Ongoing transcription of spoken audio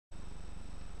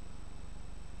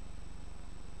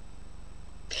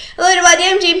Hello everybody,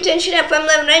 I'm Cherniaiev. I'm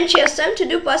level 9 chess. Time to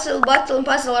do puzzle battle and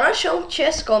puzzle rush on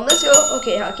chess.com. Let's go.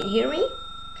 Okay, how can you hear me?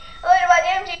 Hello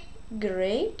everybody, I'm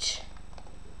Great.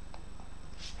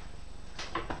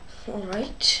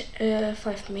 Alright,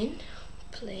 5 min.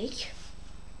 Play.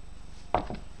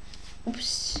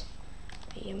 Oops.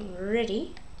 I am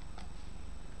ready.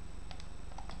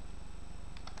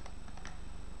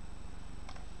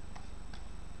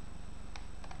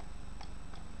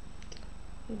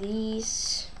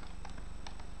 These.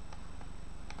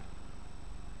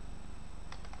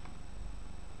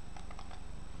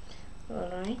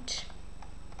 Alright.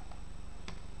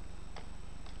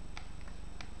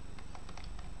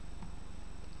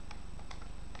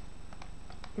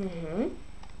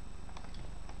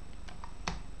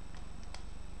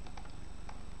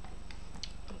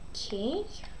 Okay.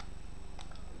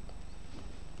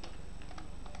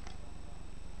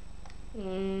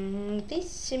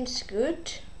 This seems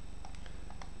good.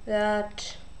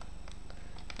 That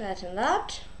and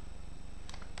that.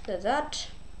 That.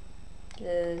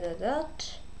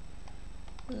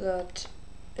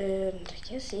 And I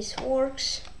guess this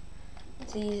works.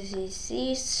 This is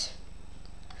this.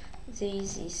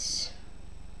 This is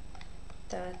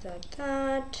that.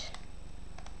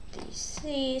 This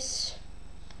is.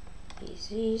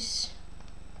 This is.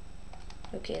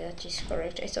 Okay, that is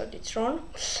correct. I thought it's wrong.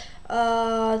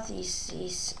 This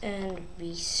is and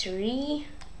b3.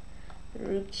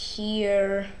 Rook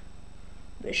here.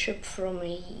 Bishop from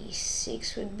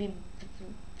e6 would be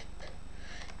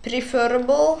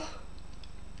preferable.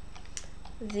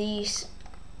 This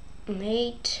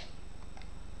mate.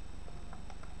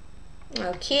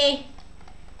 Okay.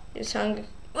 This hung.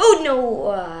 Oh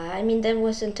no! I mean, that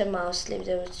wasn't a mouse slip.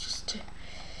 That was just a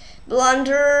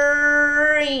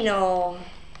blunder. You know.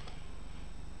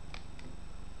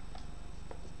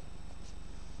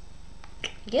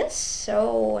 Yes.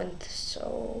 So and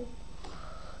so.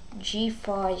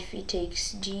 G5. He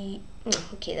takes G.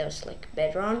 Okay, that was like a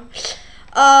bad run.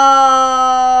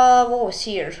 What was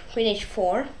here? Queen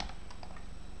h4.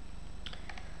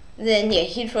 Then yeah,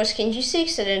 here it was king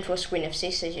g6, and then it was queen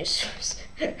f6. I just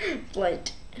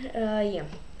played. Yeah.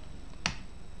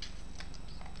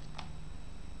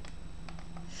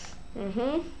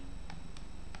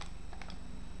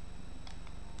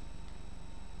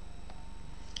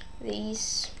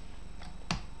 These.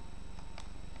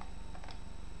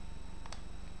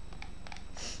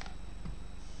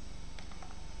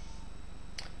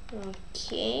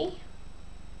 Okay.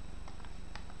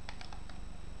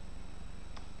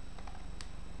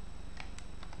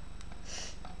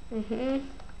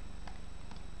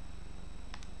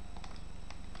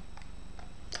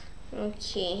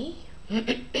 Okay.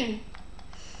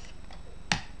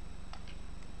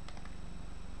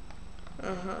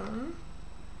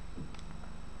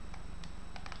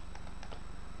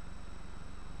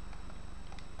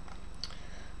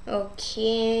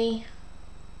 Okay.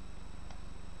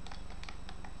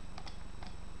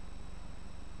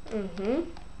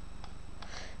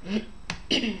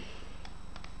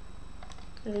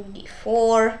 Rook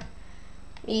d4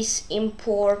 is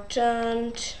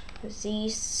important.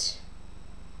 This.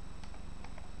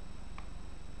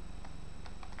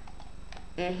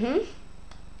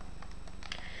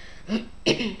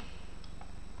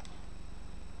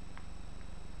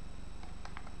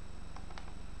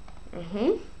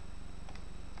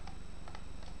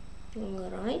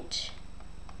 All right.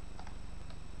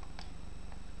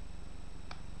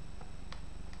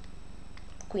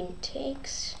 Queen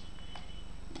takes,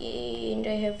 and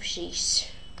I have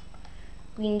this.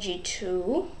 Queen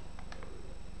g2.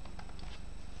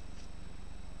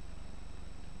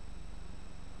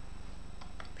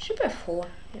 Bishop f4.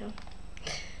 Yeah.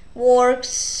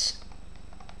 Works.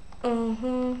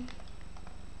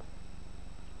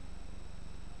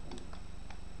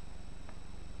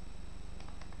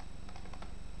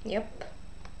 Yep.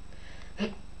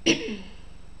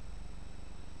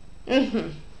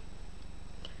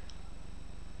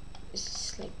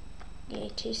 It's like, yeah,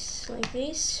 it is like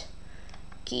this.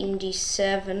 King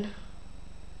d7.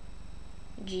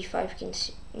 G5 can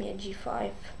see, yeah,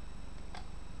 G5.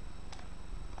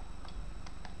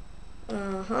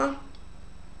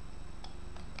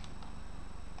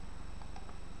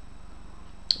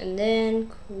 And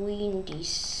then queen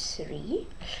d3.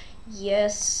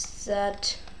 Yes,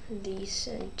 that this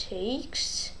and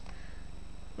takes.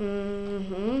 Yep.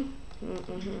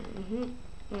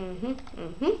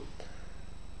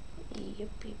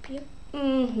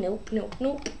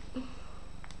 Nope.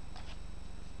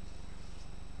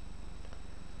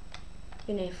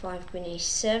 Queen a5, queen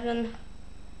a7.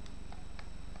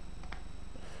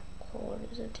 Of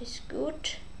course, that is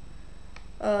good.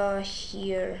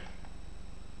 Here.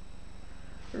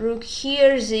 Rook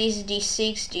here, this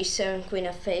d6, d7, queen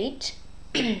f8.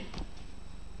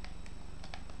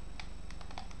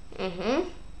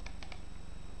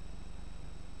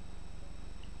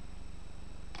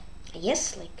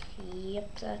 Yes, like,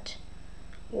 yep, that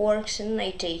works. And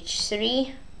knight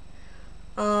h3.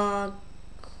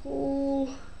 Cool.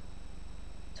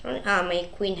 My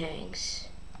queen hangs.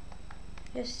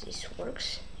 Yes, this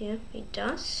works. Yeah, it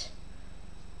does.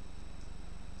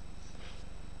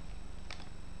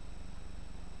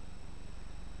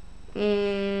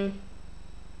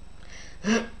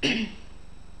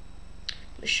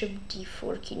 Bishop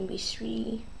d4, king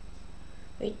b3.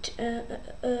 Wait,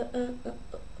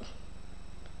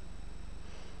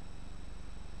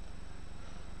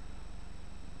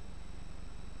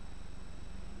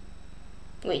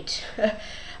 wait.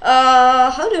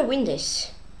 How do I win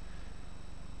this?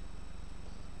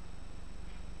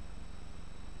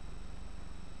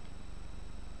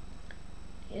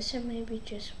 Yes, I may be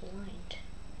just blind.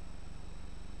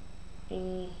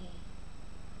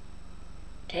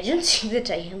 I don't think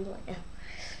that I am blind.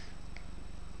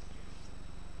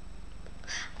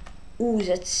 Ooh,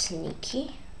 that's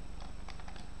sneaky.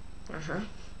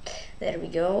 There we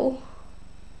go.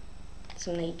 It's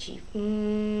an AG.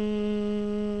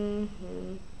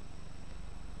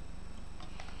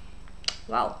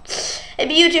 Wow. A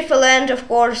beautiful end, of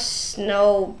course.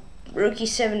 No, rook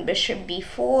e7, bishop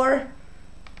b4.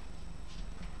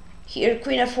 Here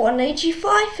queen f1, knight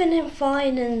g5, and I'm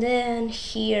fine. And then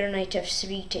here knight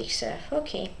f3 takes f.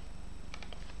 Okay.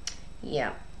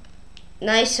 Yeah.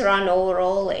 Nice run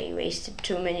overall. I wasted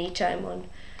too many time on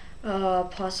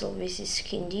puzzle with this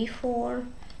king d4.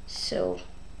 So,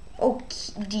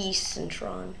 okay, decent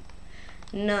run.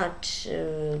 Not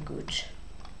good.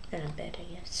 Not bad, I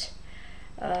guess.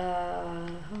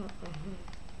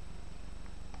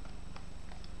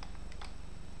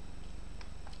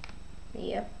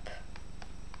 Yep.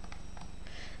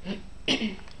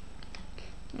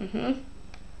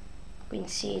 Queen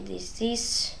c8 is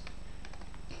this.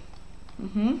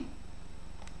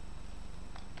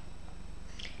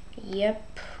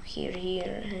 Yep.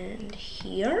 Here, and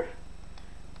here.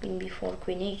 Queen b4,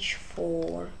 queen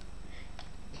h4.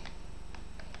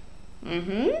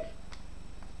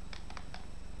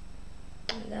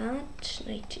 That,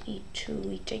 knight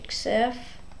e2, he takes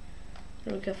f.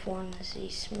 Rook f1 is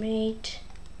his mate.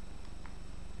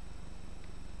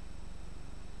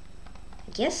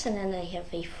 Yes, and then I have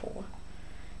a4.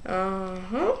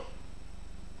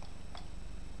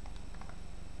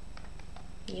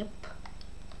 Yep.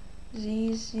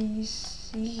 These,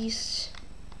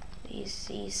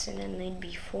 and then knight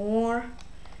b4.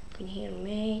 Queen here,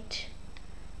 mate.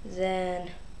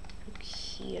 Then rook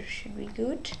here should be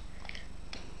good.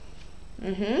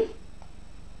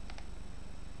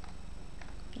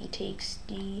 He takes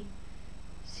d,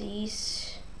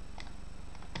 this.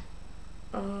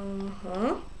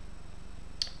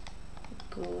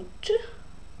 Good.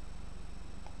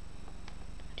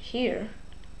 Here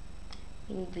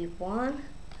in b1,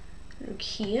 look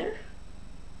here.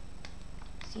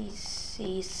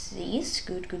 This.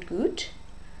 Good.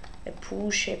 I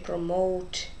push, I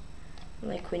promote.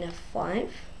 Like queen f5.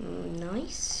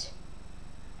 Nice.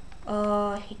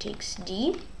 He takes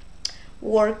d.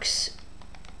 Works.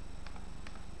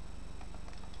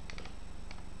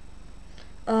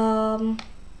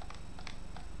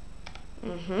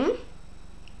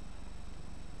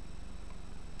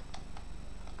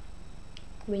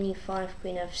 Queen e5,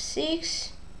 queen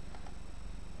f6.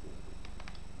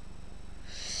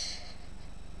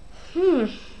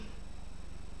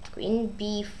 Queen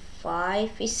b5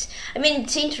 is, I mean,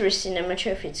 it's interesting. I'm not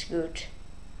sure if it's good.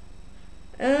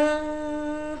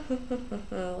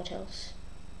 What else?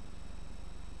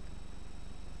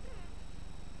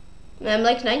 I'm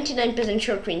like 99%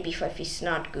 sure queen b5 is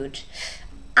not good.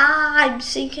 I'm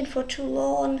thinking for too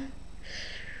long.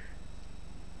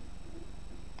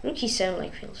 Rook e7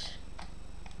 like feels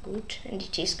good, and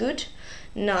it is good.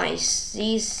 Nice.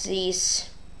 This.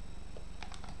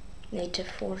 Knight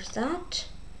f4 that.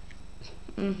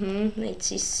 Knight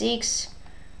c6.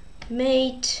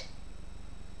 Mate.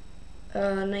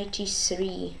 Knight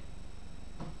e3.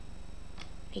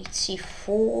 Knight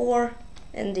c4.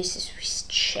 And this is with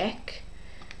check.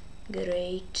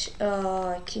 Great.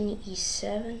 King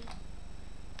e7.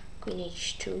 Queen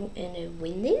h2. And I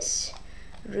win this.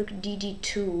 Rook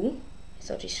dd2. I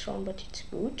thought it's wrong, but it's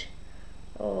good.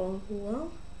 Oh,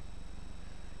 well.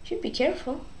 Should be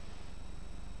careful,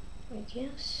 I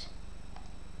guess.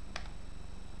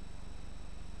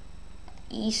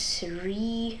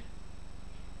 e3.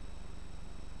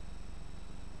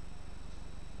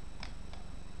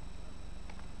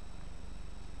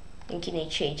 and king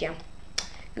h8, yeah.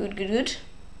 Good, good, good.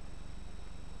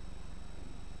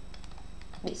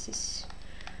 This is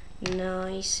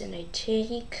nice, and I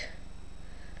take.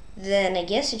 Then I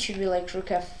guess it should be like rook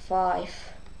f5.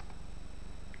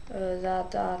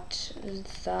 That.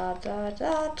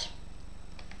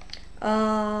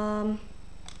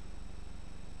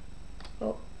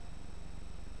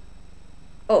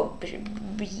 Oh,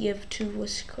 bf2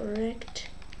 was correct.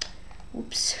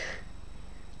 Oops.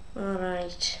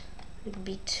 Alright,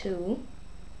 b2.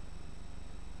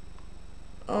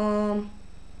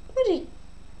 What did...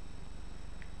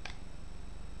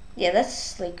 Yeah,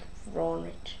 that's like wrong,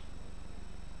 right?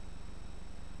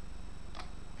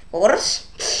 Of course.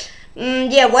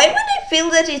 Yeah, why when I feel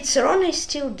that it's wrong, I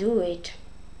still do it?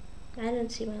 I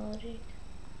don't see my logic.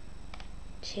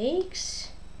 Takes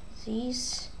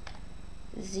these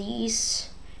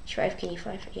h5, king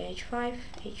e5, yeah, h5,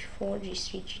 h4,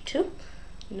 g3, g2.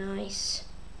 Nice.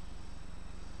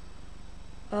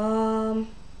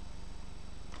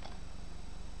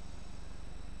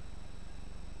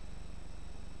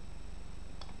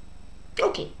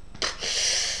 Okay.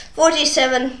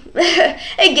 47.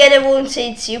 Again, I won't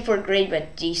say it's super great,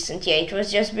 but decent. Yeah, it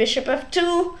was just bishop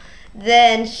f2.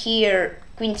 Then here,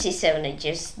 queen c7, I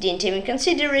just didn't even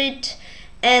consider it.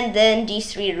 And then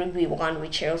d3, rook b1,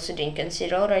 which I also didn't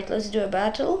consider. Alright, let's do a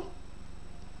battle.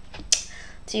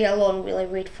 See how long will I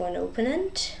wait for an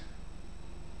opponent.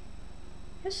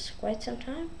 Yes, quite some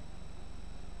time.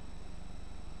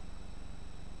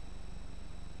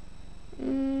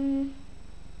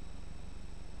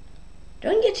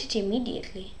 Don't get it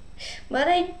immediately. But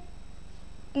I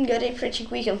got it pretty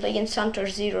quick. I'm playing Santor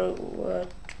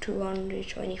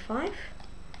 225.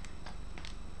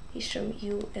 He's from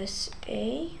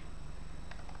USA.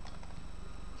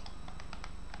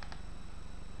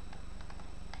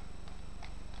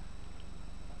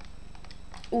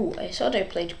 Ooh, I thought I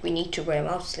played queen e2 by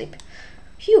mouse sleep.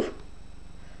 Phew.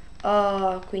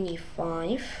 Queen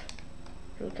e5.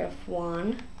 Rook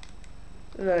f1.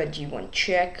 g1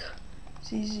 check.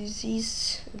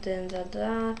 This. Then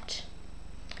that.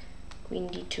 Queen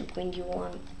d2, queen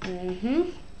d1.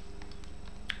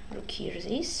 Rook here,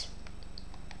 this.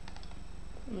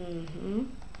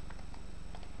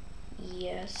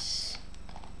 Yes.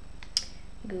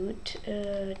 Good.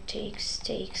 Takes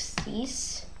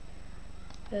this.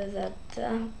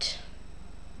 That.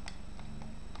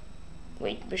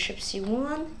 Wait, bishop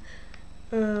c1.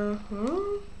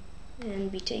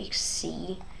 And b takes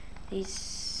c.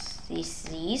 This.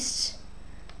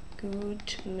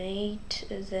 Good, mate.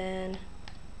 Then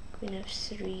queen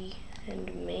f3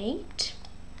 and mate.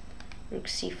 Rook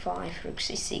c5, rook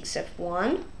c6,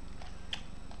 f1.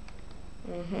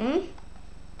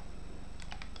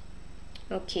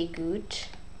 Okay, good.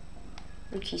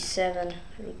 Rook e7,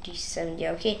 rook d7.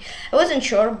 Yeah, okay. I wasn't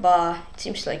sure, but it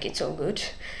seems like it's all good.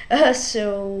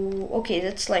 So, okay,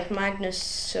 that's like Magnus.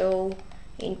 So,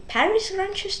 in Paris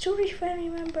Ranches Tour, if I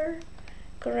remember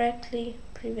correctly.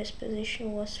 Previous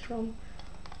position was from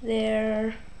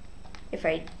there. If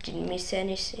I didn't miss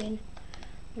anything.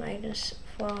 Magnus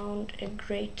found a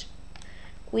great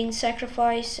queen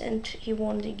sacrifice and he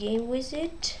won the game with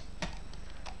it.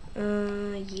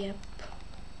 Yep.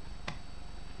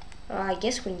 I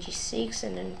guess queen g6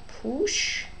 and then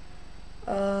push.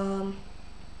 And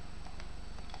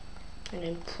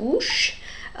then push.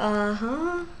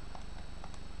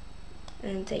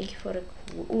 And thank you for a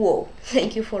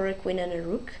thank you for a queen and a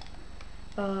rook.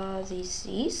 This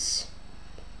is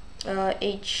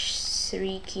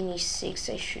h3, king e6.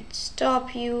 I should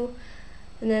stop you,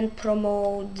 and then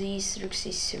promote this rook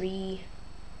c3,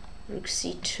 rook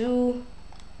c2.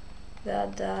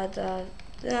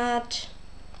 That.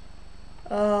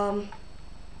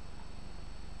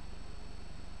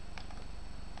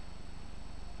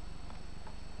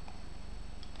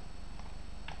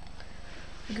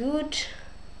 Good.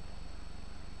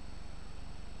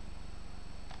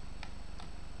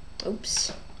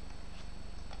 Oops.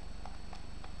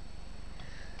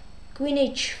 Queen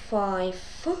h5.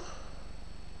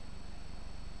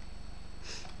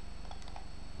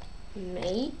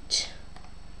 Mate.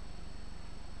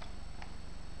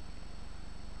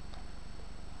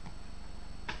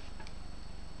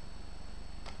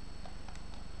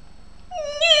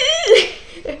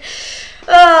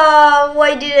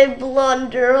 Why did I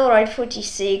blunder? Alright,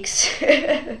 46.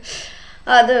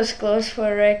 That was close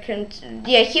for a reckon.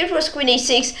 Yeah, here it was queen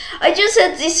a6. I just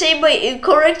had the same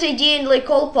correct idea in like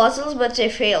all puzzles, but I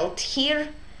failed. Here,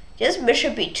 just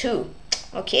bishop e2.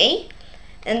 Okay.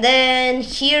 And then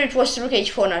here it was rook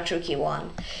h4, not rook e1.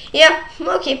 Yeah,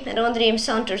 okay. I don't dream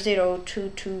Santor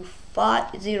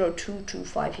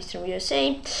 0225 Eastern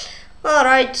USA.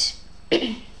 Alright.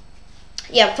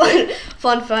 Yeah,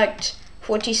 fun fact.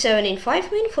 47 in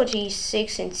 5 min,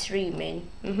 46 in 3 min.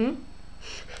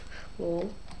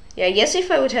 Well, yeah, I guess if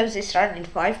I would have this run in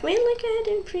 5 min like I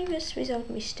had in previous without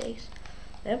mistakes,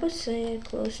 that would say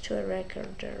close to a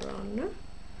record run.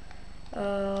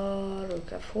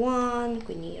 Rook f1,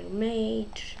 queen here,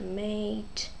 mate,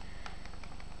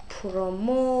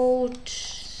 promote,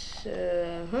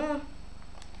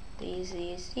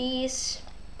 these,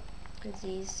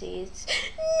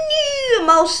 no,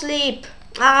 mouse sleep.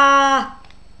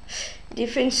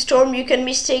 Different storm, you can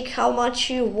mistake how much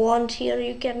you want, here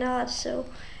you cannot, so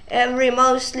every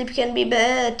mouse sleep can be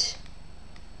bad.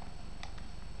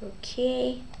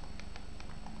 Okay.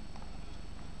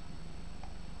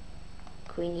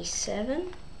 Queen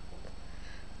e7.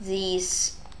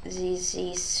 This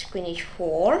is queen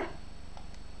h4.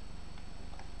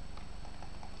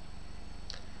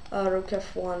 Rook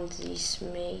f1, this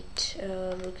mate,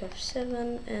 rook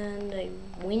f7, and I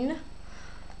win.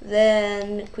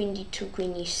 Then queen d2,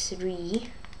 queen e3,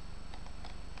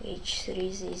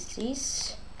 h3 is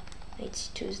this, knight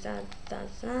c2 is that.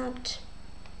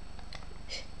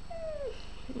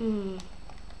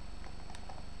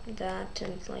 That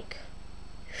and like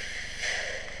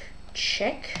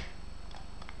check.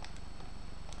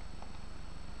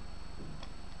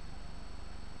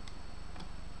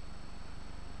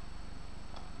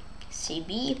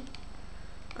 CB.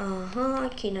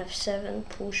 King f7,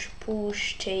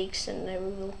 push, takes, and I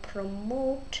will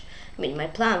promote. I mean, my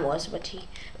plan was, but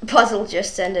puzzle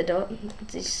just ended on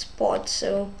this spot,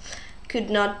 so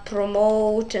could not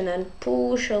promote and then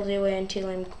push all the way until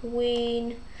I'm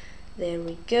queen. There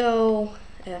we go.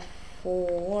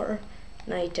 F4,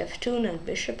 knight f2, and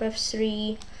bishop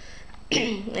f3.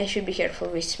 I should be careful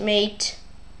with mate.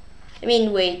 I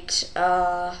mean, wait.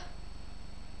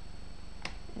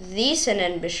 This and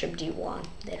then bishop d1.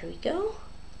 There we go.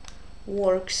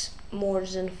 Works more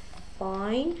than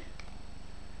fine.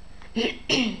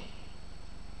 Knight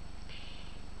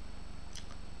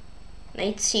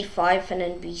c5 and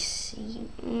then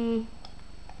bc.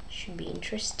 Should be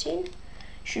interesting.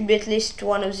 Should be at least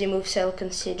one of the moves I'll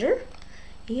consider.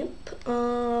 Yep.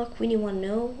 Queen e1,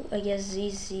 no. I guess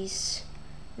this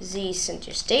and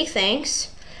just take, thanks.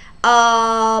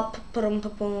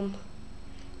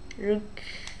 Rook.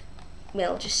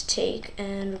 Well, just take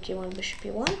and rook e1, bishop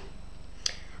e1.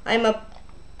 I'm a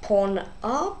pawn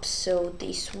up, so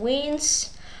this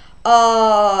wins.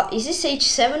 Is this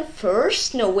h7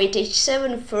 first? No, wait,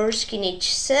 h7 first, king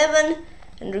h7,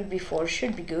 and rook b4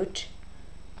 should be good.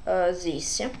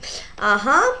 This, yeah.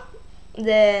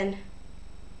 Then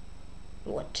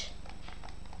what?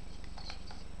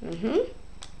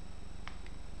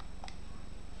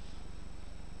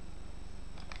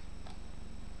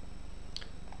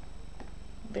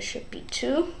 Bishop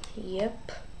b2,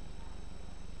 yep.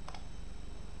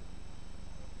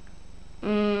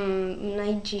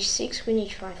 Knight g6, queen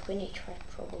h5,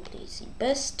 probably is the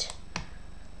best.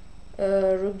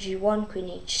 Rook g1, queen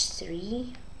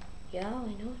h3, yeah,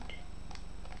 why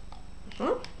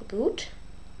not? Good.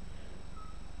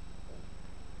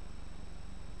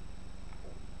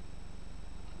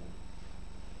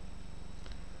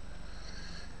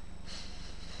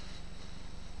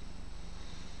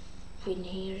 Queen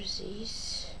here,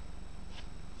 this.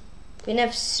 Queen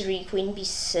f3, queen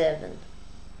b7.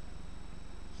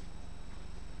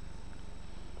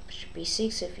 Bishop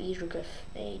b6, f8, rook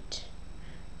f8.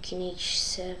 King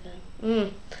h7.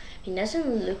 It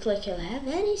doesn't look like I'll have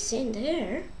anything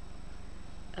there.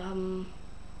 I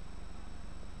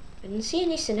didn't see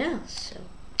anything else, so.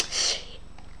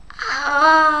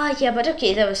 Yeah, but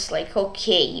okay, that was like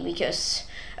okay, because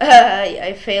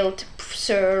I failed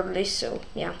so early, so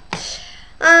yeah.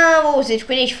 What was it?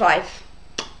 Queen h5.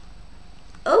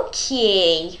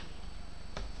 Okay.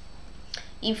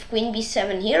 If queen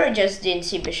b7 here, I just didn't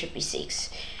see bishop b6.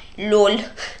 Lol.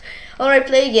 Alright,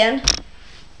 play again.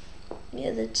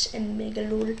 Yeah, that's a mega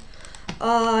lol.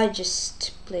 I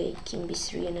just play king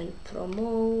b3 and then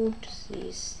promote.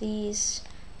 This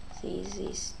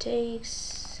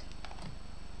takes.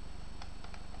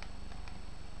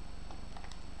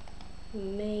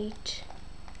 Mate.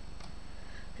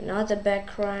 Another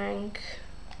back rank.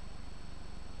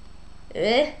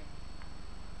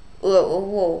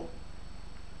 Whoa,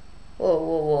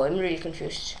 I'm really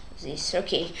confused. This,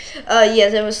 okay. Yeah,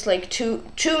 there was like too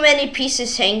many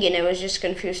pieces hanging. I was just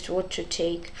confused what to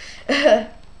take. Queen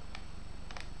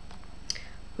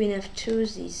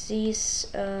f2, this,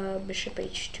 bishop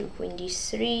h2, queen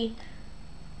d3,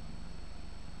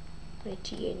 knight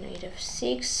e8, knight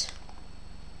f6.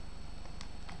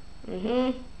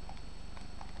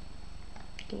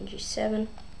 king g7,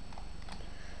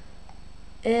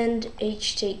 and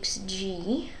h takes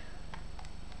g.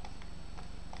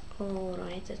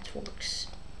 Alright, that works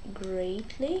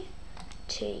greatly.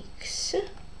 Takes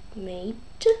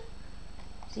mate.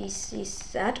 This is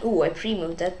that. Oh, I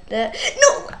pre-moved that.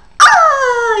 No!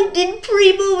 I didn't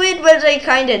pre-move it, but I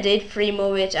kinda did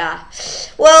pre-move it.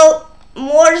 Well,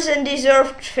 more than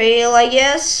deserved fail, I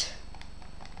guess.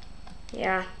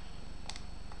 Yeah.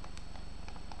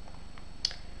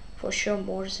 For sure,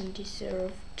 more than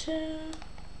deserved.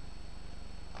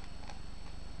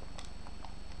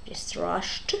 Just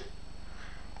rushed.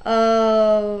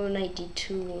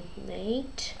 92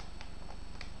 mate.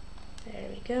 There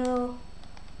we go.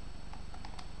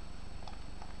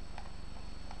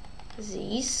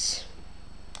 These.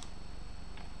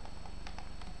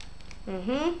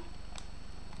 Queen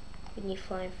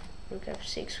e5, rook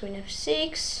f6, queen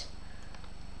f6.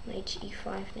 Knight e5,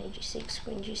 knight g6,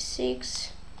 queen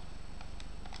g6.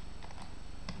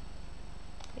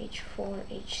 h4,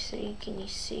 h3, king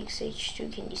e6,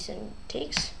 h2, king d7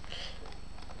 takes.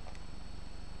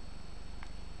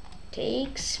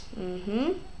 Takes.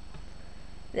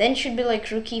 Then should be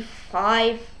like rook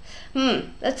e5.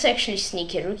 That's actually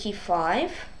sneaky. Rook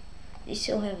e5. They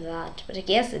still have that, but I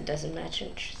guess it doesn't matter.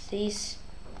 This.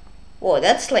 Whoa,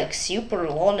 that's like super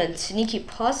long and sneaky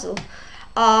puzzle.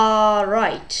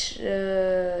 Right.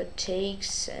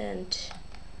 Takes, and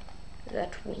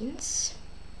that wins.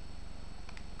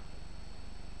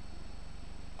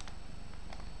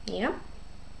 Yeah.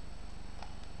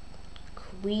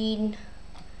 Queen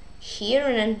here,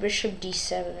 and then bishop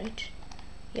d7, right?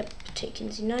 Yep, taking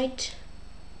the knight.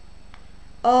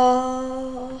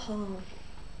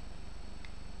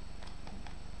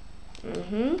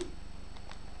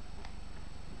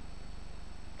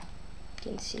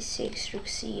 King c6, rook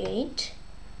c8.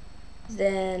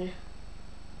 Then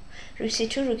rook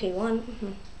c2, rook a1.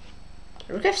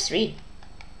 Rook f3.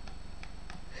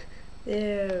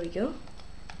 There we go.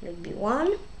 Rook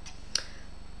b1.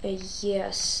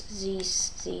 Yes,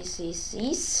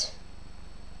 these.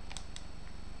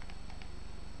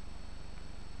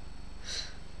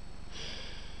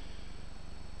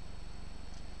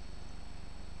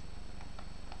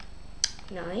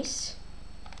 Nice.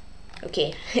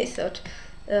 Okay, I thought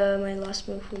my last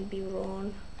move would be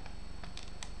wrong.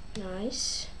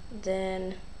 Nice.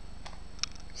 Then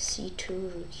c2,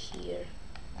 rook here.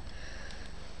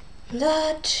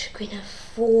 That, queen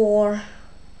f4.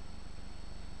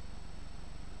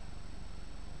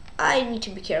 I need to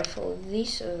be careful of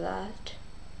this or that.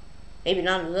 Maybe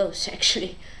none of those,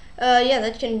 actually. Yeah,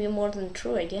 that can be more than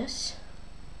true, I guess.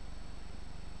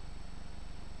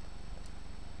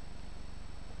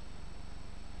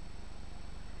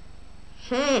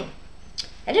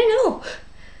 I don't know.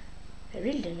 I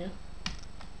really don't know.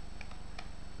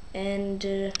 And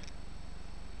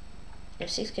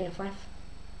f6, king f5.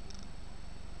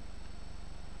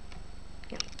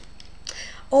 Yeah.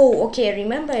 Oh, okay. I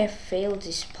remember I failed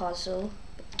this puzzle.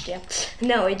 But yeah.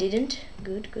 No, I didn't.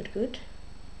 Good.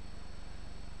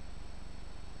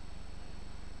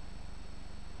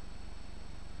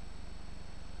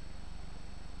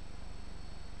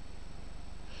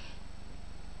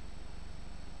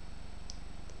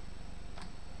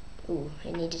 Ooh,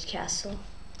 I needed castle.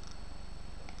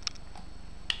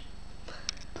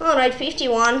 Alright,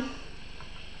 51.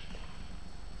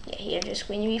 Yeah, here just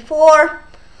queen b4.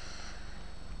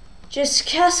 Just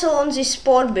castle on this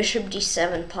spot, bishop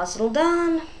d7, puzzle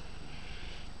done.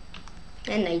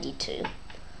 And 92.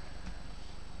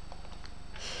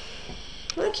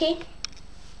 Okay.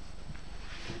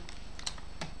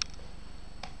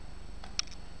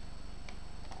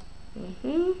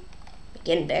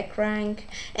 Again back rank.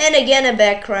 And again a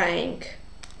back rank.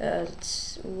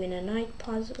 Let's win a knight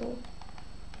puzzle.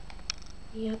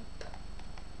 Yep.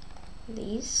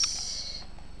 This.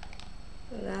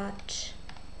 That.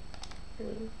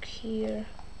 Rook here.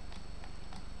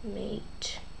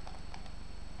 Mate.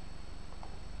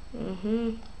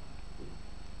 Rook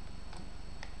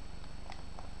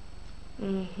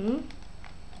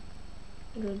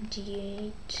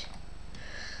d8.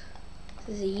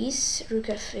 These, rook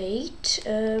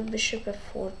f8, bishop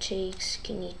f4 takes,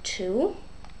 king e2.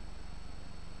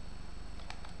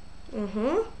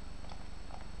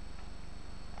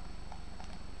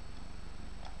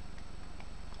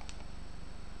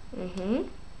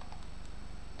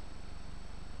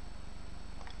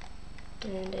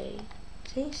 And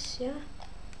this, yeah.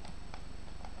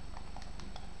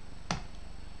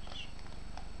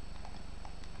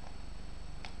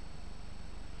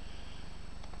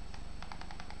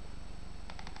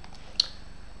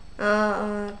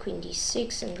 Queen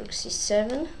d6 and rook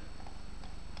c7.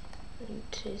 And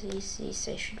this,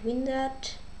 I should win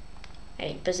that. I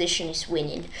mean, position is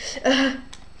winning.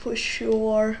 For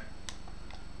sure.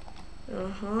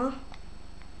 Rook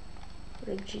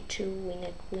g2, win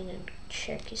a queen and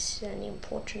check is an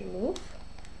important move.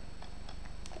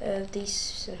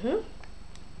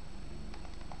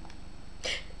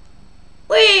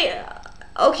 Wait,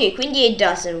 okay, queen d8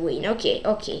 doesn't win. Okay.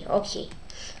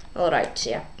 Alright,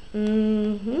 yeah.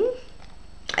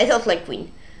 I thought like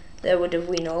queen. That would have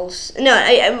win also. No,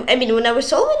 I mean, when I was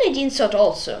solving, I didn't thought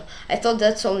also. I thought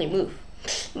that's only move.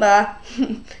 But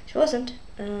it wasn't.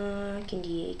 King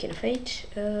d8, king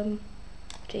f8.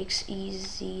 Takes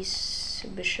easy,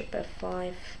 bishop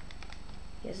f5.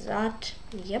 Yes, that.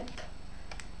 Yep.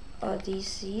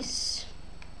 These.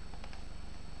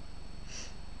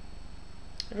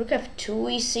 Rook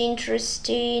f2 is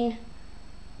interesting.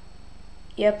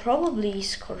 Yeah, probably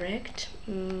is correct.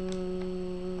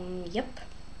 Yep.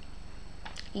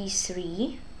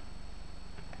 e3,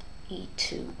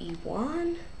 e2,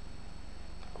 e1,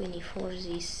 queen e4,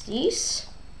 this.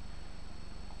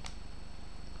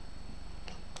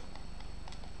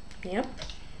 Yep.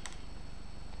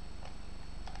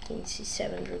 King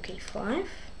c7, rook a5.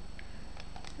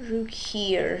 Rook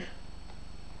here.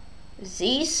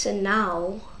 This, and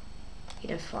now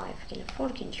king f5, king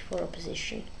f4, king g4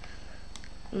 opposition.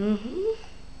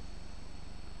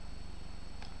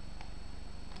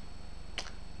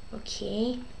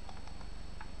 Okay.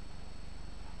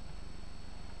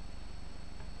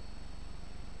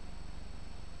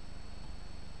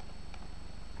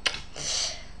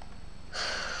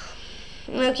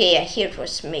 Okay, yeah, here it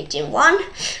was mate in 1.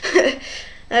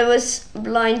 I was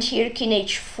blind here, king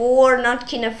h4, not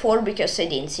king f4 because I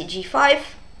didn't see g5.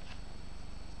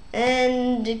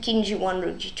 And king g1,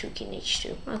 rook g2, king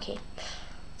h2. Okay,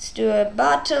 let's do a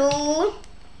battle.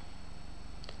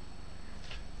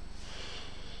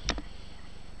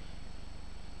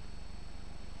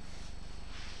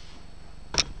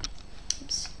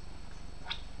 Oops.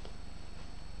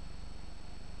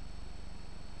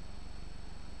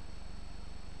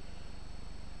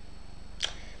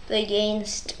 Play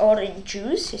against Orange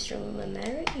Juice, he's from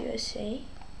America, USA.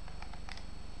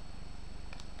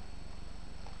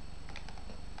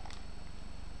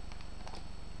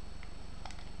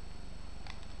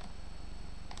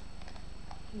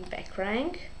 Back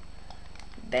rank,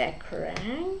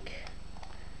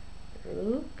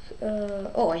 rook.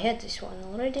 Oh, I had this one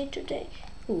already today.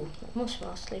 Ooh, almost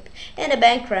fell asleep. And a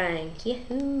bank rank,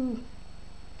 yahoo!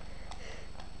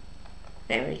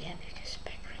 I'm really happy because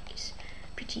back rank is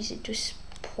pretty easy to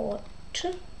spot.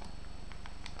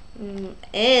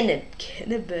 And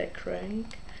again a back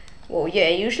rank. Well, yeah,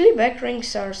 usually back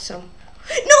ranks are some.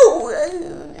 No!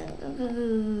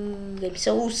 I'm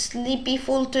so sleepy,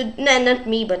 full to. Nah, not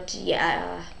me, but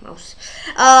yeah, mouse.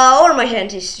 Or my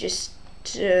hand is just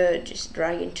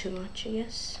dragging too much, I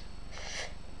guess.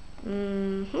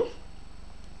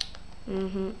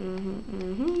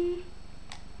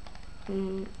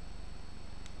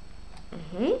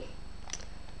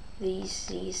 These.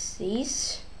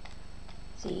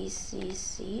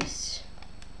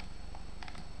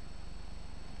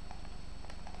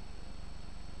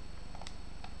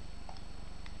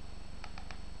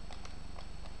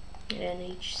 And then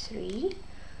h3.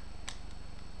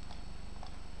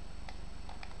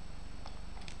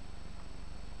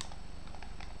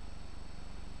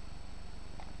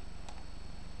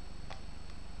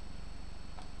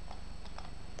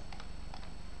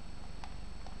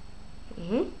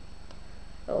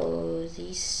 Oh,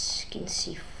 this king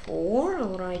c4.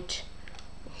 All right.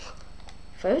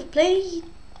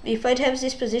 If I'd have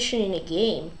this position in a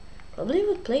game, probably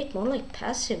would play it more like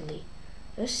passively.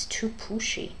 That's too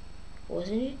pushy,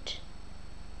 wasn't it?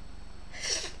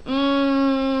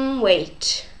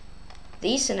 Wait.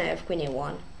 This, and I have queen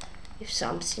a1. If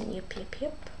something, yep.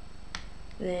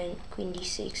 Then queen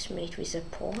d6 mate with a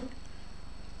pawn.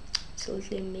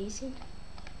 Absolutely amazing.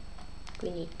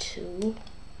 Queen e2.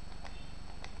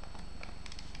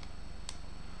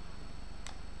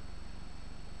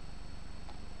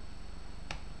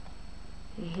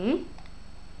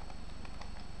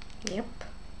 Yep.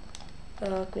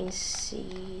 Queen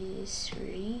c3.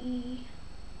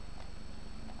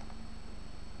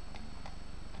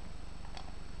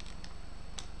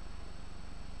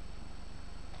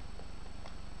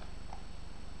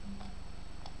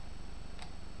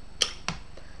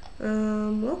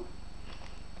 Well.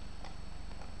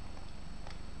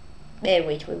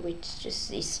 Wait, just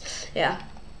this. Yeah.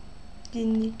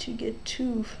 Didn't need to get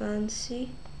too fancy.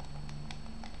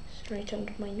 Straight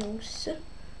under my nose.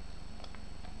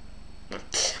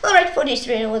 Alright, for this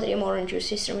train, what are more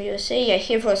juices from USA? Yeah,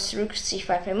 here was rook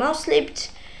c5, I mouse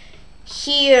slipped.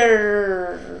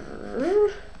 Here,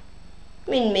 I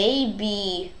mean,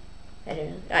 maybe, I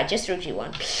don't know, just rook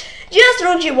g1. Just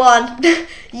rook g1.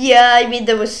 Yeah, I mean,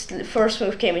 that was the first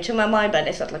move came into my mind, but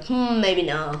I thought like, maybe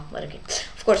no, but okay.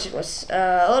 Of course it was.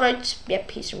 Alright,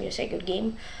 yep, he's from USA, good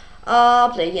game.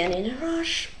 Play again in a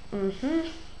rush.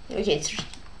 Okay, it's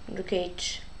rook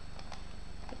h.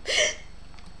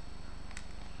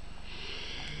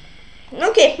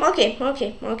 Okay.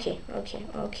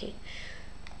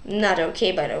 Not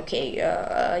okay, but okay.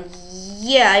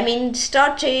 Yeah, I mean,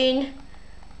 starting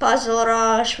puzzle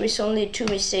rush with only 2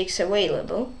 mistakes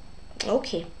available.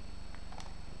 Okay.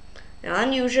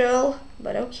 Unusual,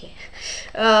 but okay.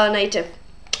 Knight f.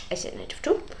 I say knight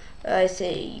f2. I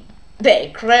say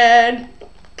back rank.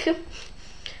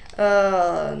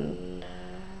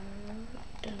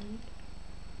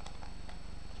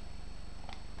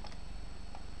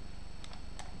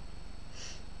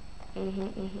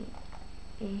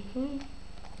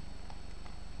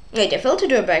 Wait, I failed to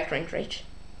do a back rank, right?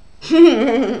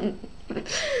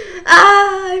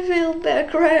 I failed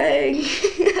back rank.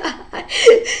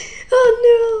 Oh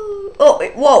no! Oh,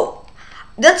 whoa!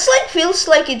 That's like feels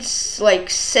like it's like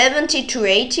 70 to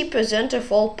 80%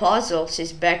 of all puzzles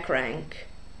is back rank,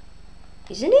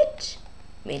 isn't it?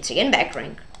 I mean, it's again back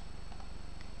rank.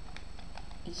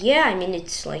 Yeah, I mean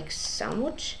it's like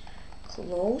somewhat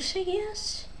close, I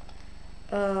guess.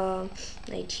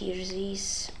 Knight here,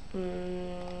 these. And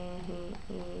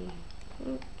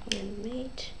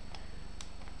mate.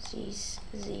 These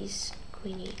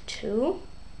queen e2.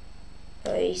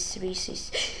 A3,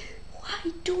 this.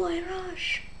 Why do I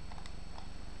rush?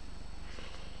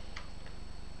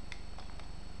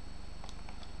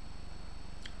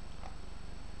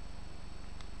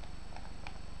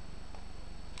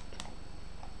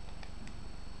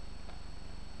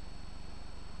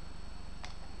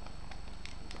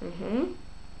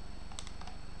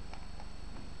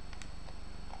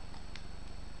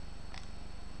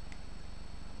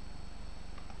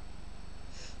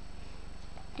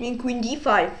 I mean, queen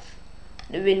d5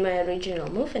 to win my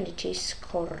original move, and it is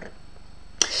correct.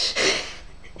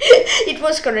 It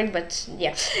was correct, but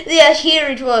yeah. Here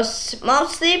it was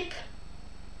mouse slip.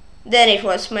 Then it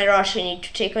was my rush, I need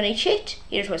to take on h8.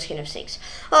 Here it was king f6.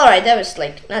 Alright, that was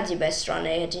like not the best run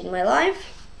I had in my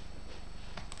life.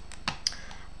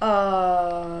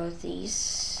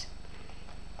 These.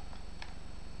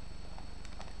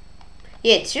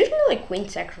 Yeah, it's usually like queen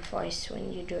sacrifice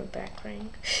when you do a back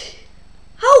rank.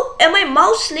 How am I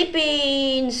mouse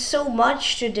slipping so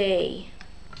much today?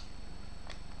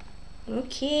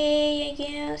 Okay, I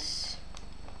guess.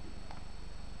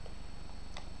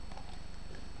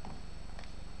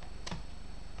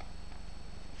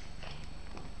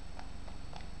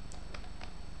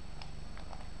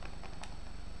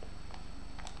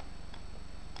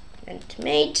 And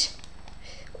mate.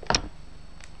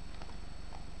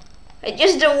 I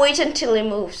just don't wait until he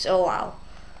moves. Oh wow.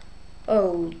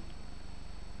 Oh.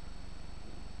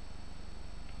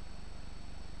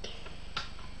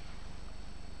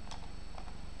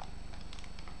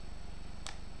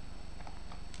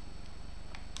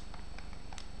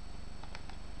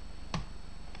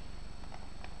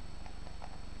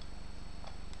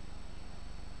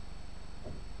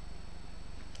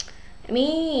 I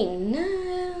mean,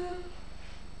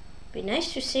 be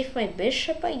nice to save my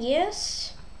bishop, I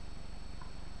guess.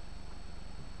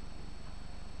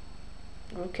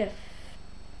 Rook f.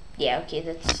 Yeah, okay,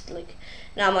 that's like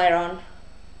now my run.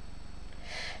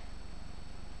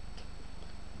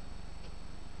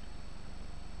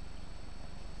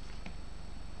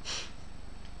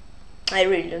 I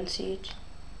really don't see it.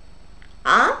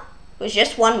 Ah? It was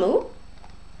just one move?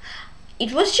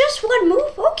 It was just one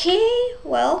move? Okay,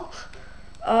 well.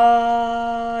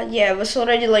 Yeah, I was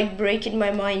already like breaking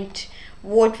my mind.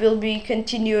 What will be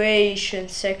continuation,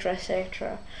 etc,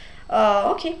 etc.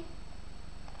 Okay.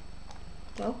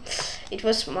 Well, it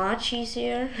was much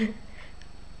easier.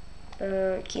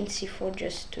 King c4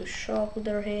 just to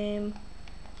shoulder him.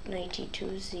 Knight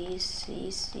e2,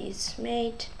 this,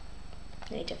 mate.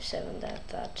 Knight f7,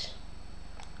 that.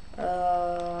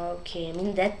 Okay, I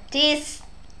mean that is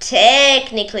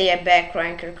technically a back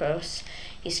ranker because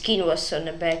his king was on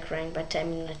a back rank, but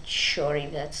I'm not sure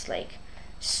if that's like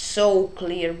so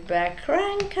clear back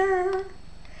ranker.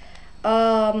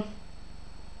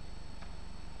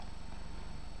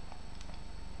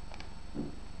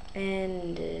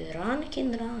 And run,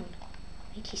 king run.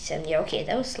 87, yeah, okay,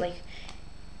 that was like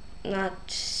not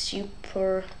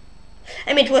super.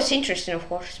 I mean, it was interesting, of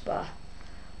course, but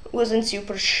wasn't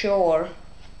super sure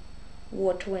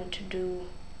what went to do.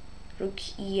 Rook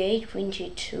e8, queen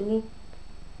g2.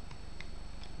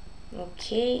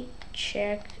 Okay,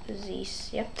 check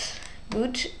this. Yep,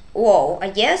 good. Whoa,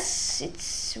 I guess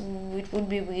it would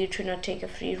be weird to not take a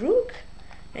free rook.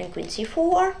 And queen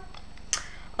c4.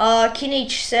 King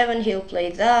h7, he'll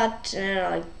play that.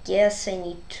 I guess I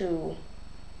need to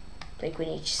play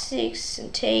queen h6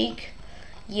 and take.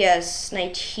 Yes,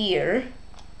 knight here.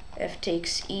 F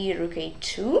takes e, rook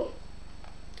a2.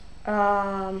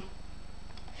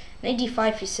 Knight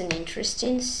d5 is an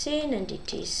interesting scene, and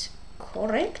it is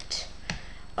correct.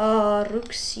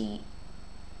 Rook c.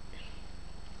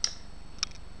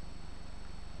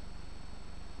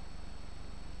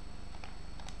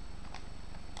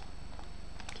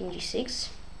 King g6.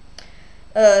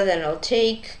 Then I'll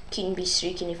take king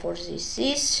b3, king e4,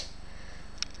 this.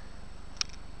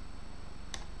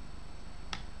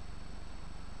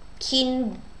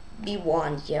 King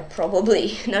b1, yeah,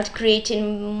 probably not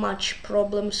creating much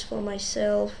problems for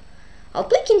myself. I'll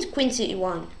play queen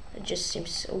c1. It just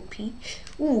seems OP.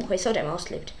 Ooh, I thought I mouse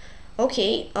slipped.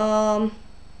 Okay, I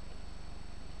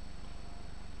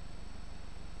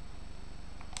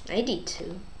did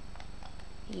too.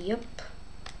 Yep.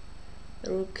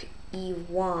 Rook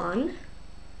e1.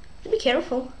 Be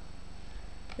careful.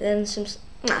 Then some.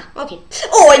 Okay.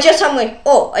 Oh, I just have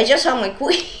my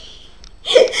queen.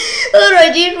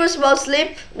 Alright, it was mouse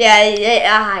slip. Yeah,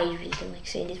 I really don't like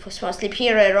saying it was mouse slip.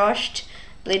 Here I rushed,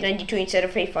 played 92 instead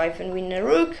of a5 and win a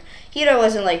rook. Here I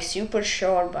wasn't like super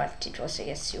sure, but it was, I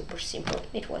guess, super simple.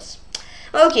 It was.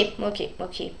 Okay. How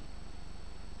did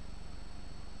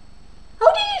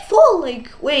it fall?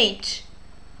 Like, wait.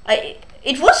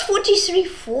 It was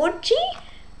 43-40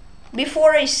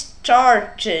 before I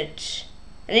started.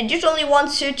 And it did only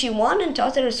 131 and the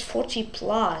other is 40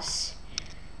 plus.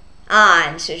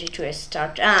 And 32 I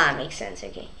start. Makes sense.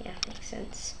 Okay, yeah, makes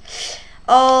sense.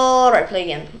 Alright, play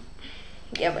again.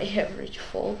 Yeah, my average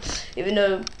fall. Even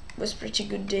though it was a pretty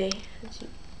good day. Let's see.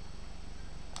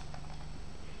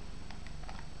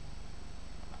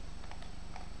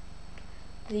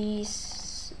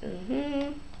 These.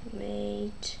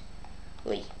 Mate.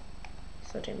 Wait.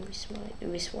 Thought I'm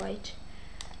with white.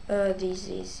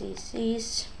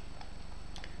 These.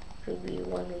 Rook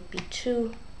b1, rook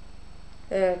b2.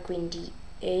 Queen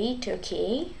d8,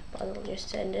 okay, but I'll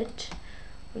just end it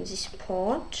on this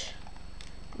pot.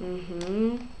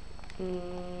 Then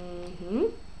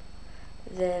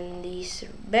this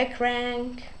back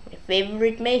rank, my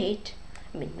favorite mate.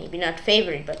 I mean, maybe not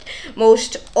favorite, but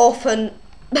most often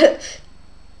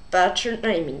pattern.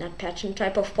 I mean, not pattern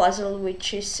type of puzzle,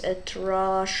 which is a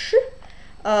trash.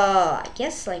 I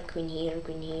guess like queen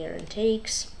here, and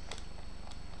takes.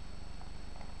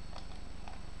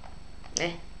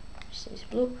 This is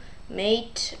blue.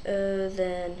 Mate,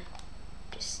 then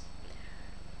just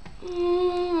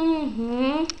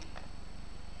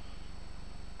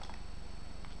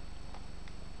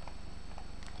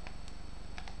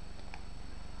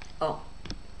Oh.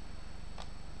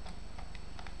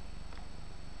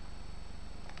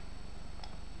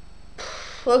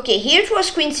 Okay, here it was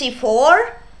queen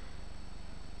c4.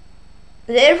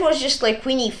 There was just like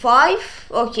queen e5.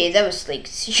 Okay, that was like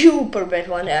super bad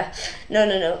one.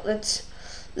 No.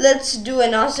 Let's do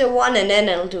another one and then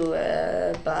I'll do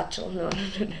a battle. No.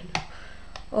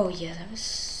 Oh yeah, that was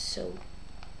so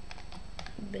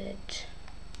bad.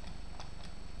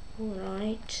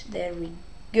 Alright, there we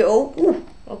go. Ooh,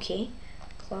 okay.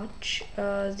 Clutch.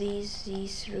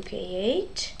 These rook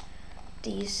a8.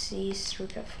 These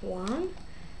rook f1.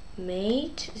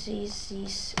 Mate,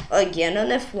 these again on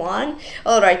f1.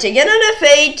 Alright, again on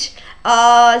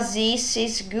f8. This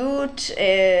is good.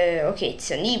 Okay,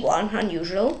 it's an e1,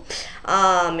 unusual.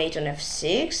 Mate on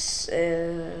f6.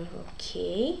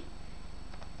 Okay.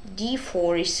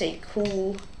 d4 is a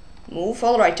cool move.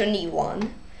 Alright, on e1.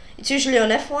 It's usually on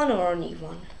f1 or on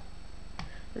e1.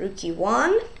 Rook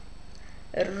e1.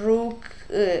 Rook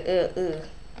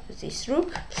this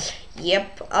rook.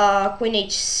 Yep. Queen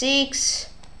h6.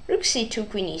 Rook c2,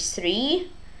 queen e3,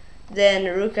 then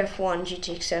rook f1, g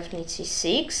takes f, knight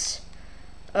c6,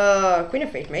 queen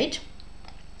f8 mate,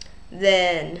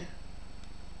 then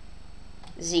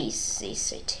this I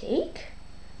take.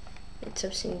 It's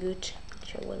something good.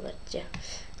 Sure, well, yeah,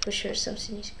 for sure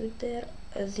something is good there.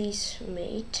 This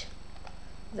mate,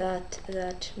 that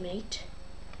mate,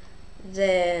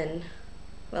 then,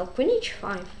 well, queen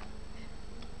h5.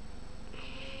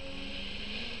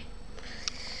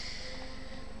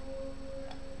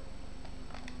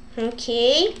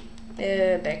 Okay,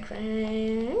 back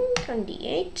rank on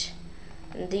d8,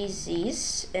 and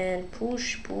this and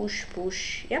push.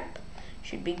 Yep,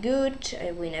 should be good.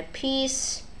 I win a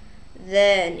piece.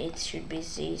 Then it should be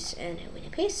this, and I win a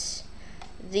piece.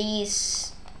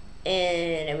 This,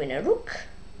 and I win a rook.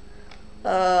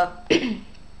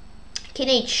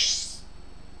 King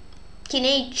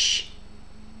h8,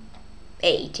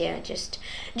 yeah, just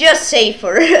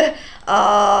safer.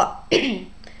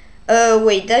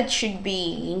 Wait, that should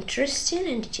be interesting,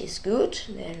 and it is good.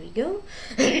 There we go.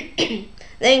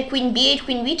 Then queen b8,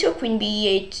 queen b2, queen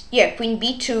b8. Yeah, queen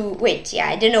b2. Wait, yeah,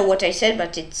 I don't know what I said,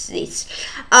 but it's this.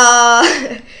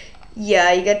 Yeah,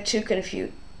 I got too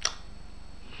confused.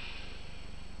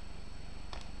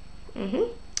 Do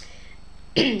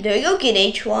you go king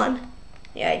h1?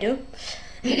 Yeah, I do.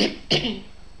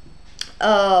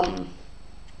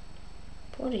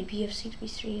 Probably bf6,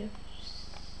 b3.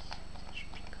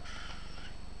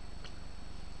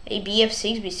 A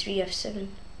bf6, b3, f7,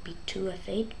 b2,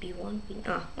 f8, b1,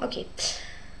 okay.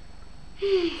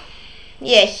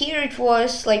 Yeah, here it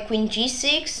was like queen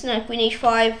g6, now queen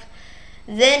h5.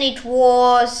 Then it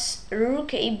was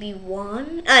rook a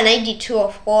b1, and I did 2,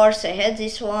 of course. I had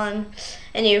this one,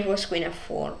 and here it was queen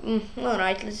f4.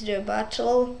 Alright, let's do a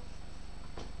battle.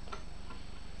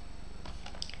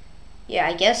 Yeah,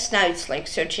 I guess now it's like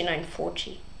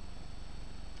 39-40.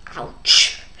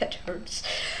 Ouch. That hurts.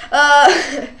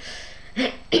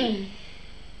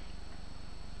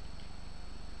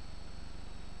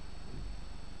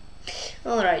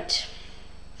 All right.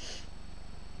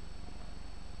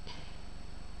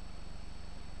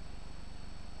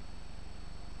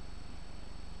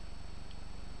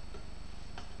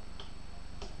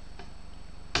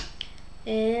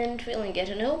 And we'll get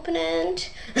an opponent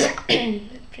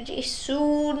pretty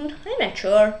soon. I'm not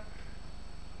sure.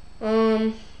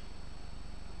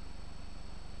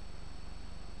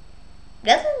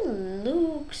 Doesn't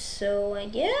look so, I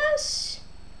guess.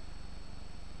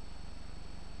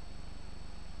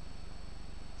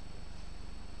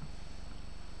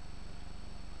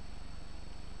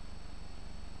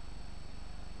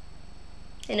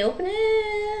 An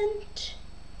opponent.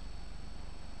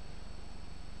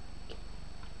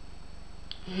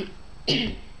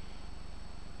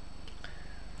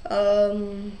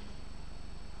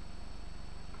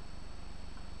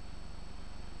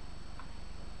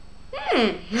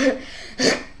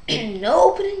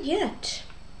 No opening yet.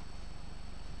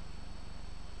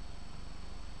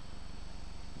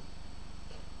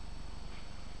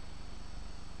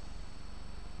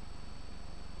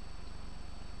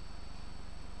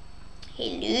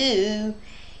 Hello,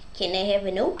 can I have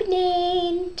an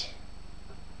opponent?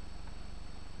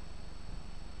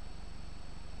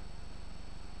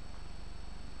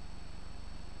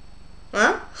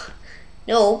 Huh?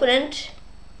 No opponent?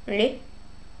 Really?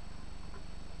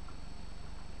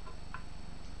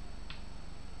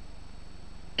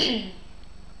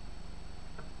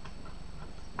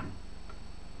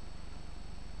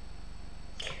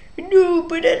 No,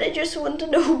 but then I just want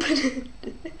an opponent.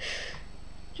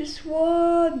 Just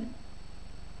one.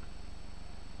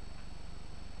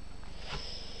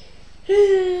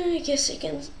 I guess I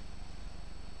can.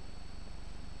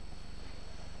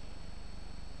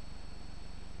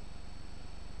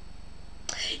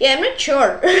 Yeah, I'm not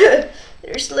sure.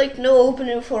 There's like no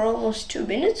opening for almost 2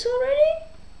 minutes already.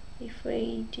 If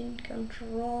I didn't count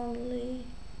wrongly.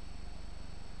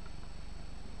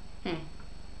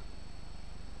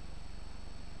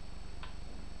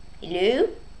 Hello?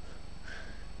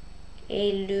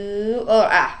 Hello?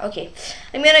 Oh, okay.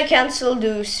 I'm gonna cancel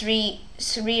the three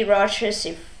rushes.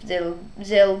 If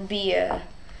there'll be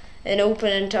an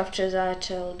opponent after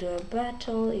that, I'll do a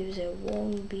battle. If there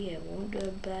won't be, I won't do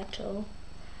a battle.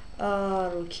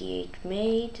 Rook e8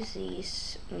 mate.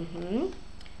 These.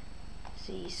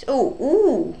 These.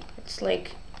 Oh, it's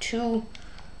like 2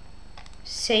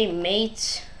 same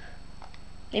mates.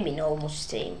 Maybe not almost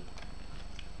same.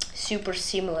 Super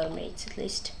similar mates at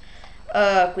least.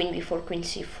 Queen b4, queen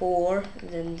c4,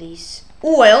 then these.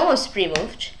 Oh, I almost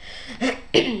pre-moved.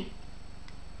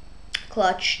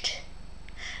 Clutched.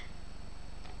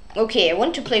 Okay, I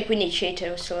want to play queen h8.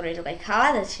 I was already like,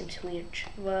 that seems weird.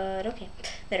 But okay,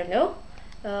 there we go.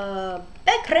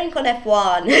 Back rank on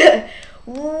f1.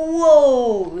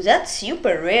 Whoa, that's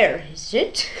super rare, is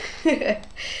it?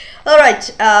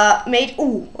 Alright, mate.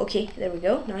 Ooh, okay, there we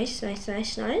go. Nice.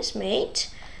 Mate.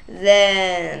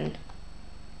 Then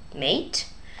mate.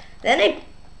 Then I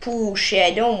push.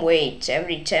 I don't wait.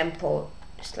 Every tempo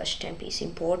 / tempo is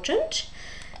important.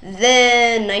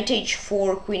 Then knight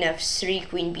h4, queen f3,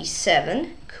 queen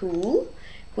b7. Cool.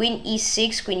 Queen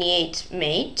e6, queen e8,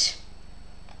 mate.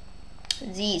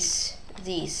 This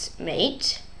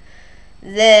mate.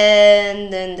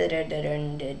 Then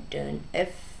f3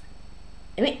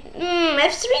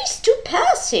 is too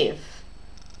passive.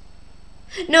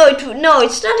 No,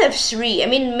 it's not f3. I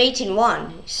mean, mate in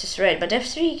 1. It's just red, but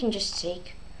f3 you can just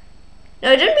take. No,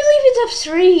 I don't believe it's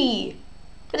f3.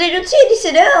 But I don't see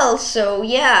anything else, so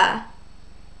yeah.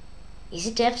 Is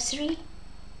it f3?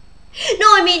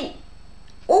 No, I mean,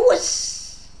 what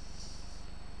was...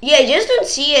 Yeah, I just don't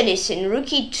see anything. Rook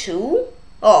e2?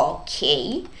 Oh,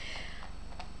 okay.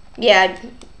 Yeah.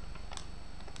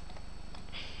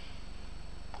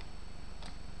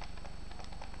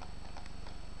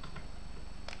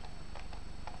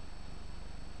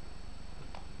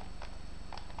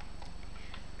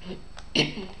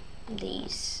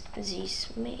 These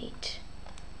mate.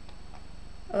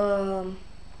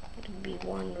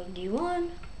 B1, rook d1.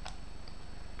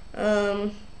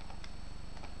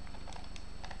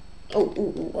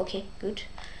 Okay, good.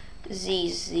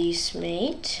 These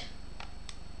mate.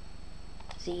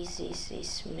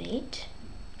 These mate.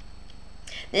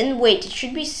 Then wait, it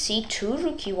should be c2,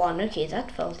 rook e1. Okay,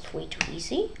 that felt way too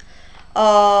easy.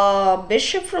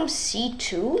 Bishop from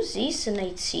c2, this and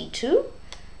knight c2.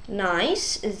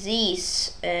 Nice.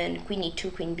 These and queen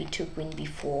e2, queen b2, queen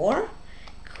b4.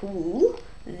 Cool.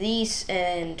 These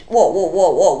and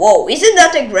whoa. Isn't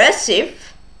that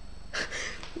aggressive?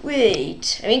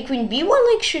 Wait. I mean, queen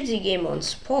b1 like shoots the game on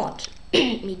spot.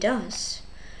 He does.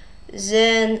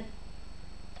 Then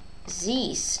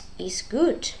this is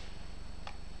good.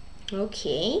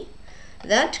 Okay.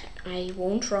 That I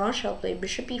won't rush. I'll play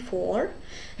bishop e4.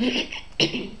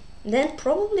 Then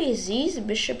probably this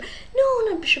bishop. No,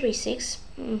 not bishop a6.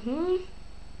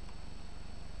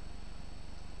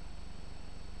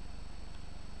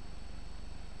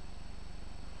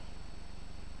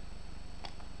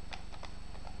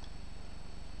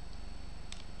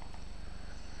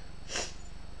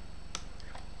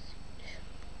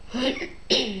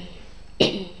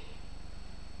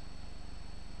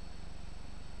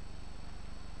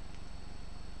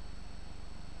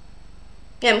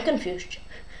 Yeah, I'm confused.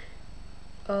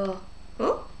 Huh?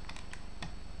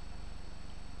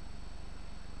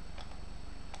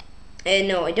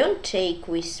 No, I don't take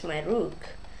with my rook.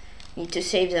 Need to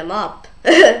save them up.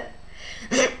 Yep.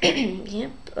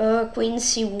 Queen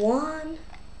c1.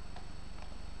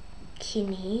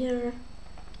 King here.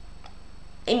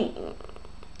 I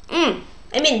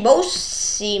mean, both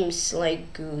seems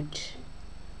like good.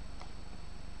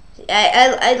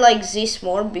 I like this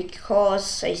more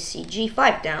because I see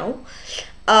g5 now.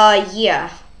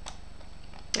 Yeah.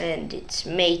 And it's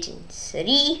mate in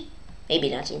 3. Maybe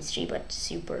not in 3, but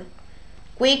super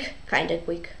quick. Kinda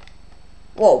quick.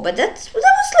 Whoa, but that was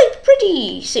like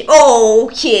pretty simple. Oh,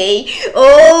 okay.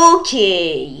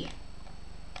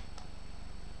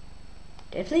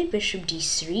 Definitely bishop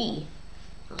d3.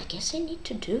 I guess I need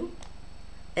to do.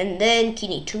 And then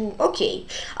king e2. Okay.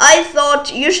 I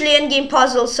thought usually endgame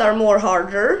puzzles are more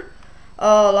harder.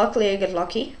 Luckily I got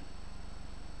lucky.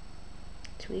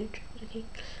 It's weird. Okay.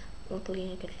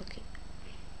 Luckily I got lucky.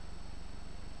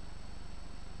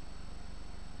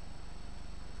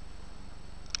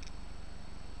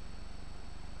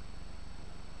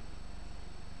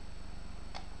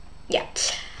 Yeah.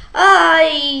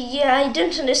 I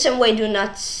don't understand why I do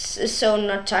not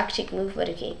not tactic move, but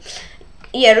okay.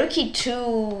 Yeah, rook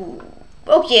e2.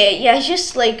 Okay, yeah,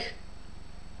 just like.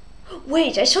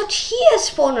 Wait, I thought he has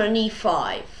pawn on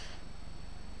e5.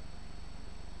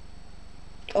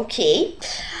 Okay.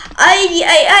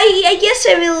 I guess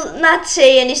I will not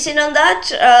say anything on that.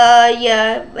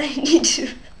 Yeah, I need to.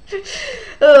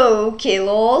 Oh, okay,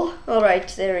 lol.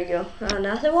 Alright, there we go.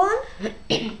 Another one.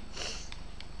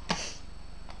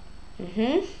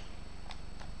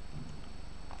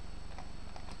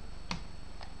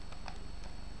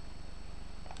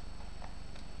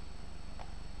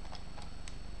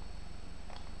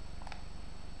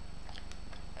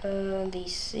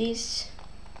 This is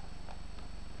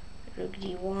rook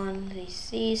d1.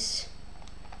 This is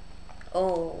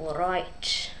all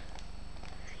right.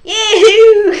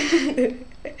 Yay!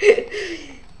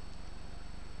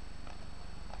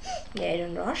 Yeah, I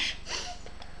don't rush.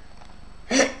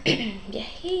 Yeah.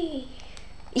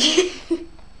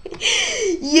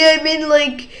 Yeah, I mean,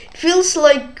 like, it feels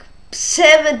like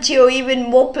 70 or even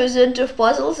more % of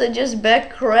puzzles are just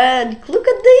back rank. Look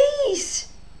at these.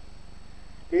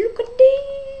 Look at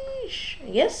these.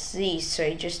 I guess these, so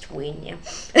I just win, yeah.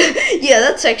 Yeah,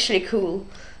 that's actually cool.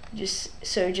 Just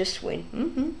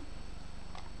win.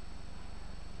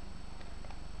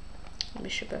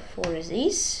 Bishop f4 is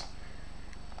this.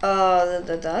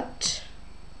 That.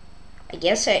 I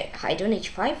guess I hide on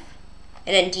h5.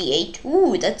 And then d8.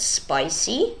 Ooh, that's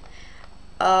spicy.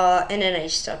 And then I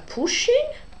start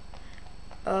pushing.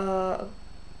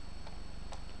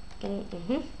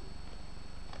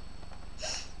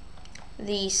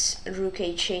 These rook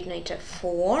h8, knight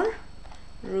f4,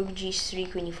 rook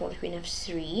g3, queen e4, queen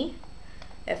f3,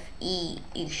 fe,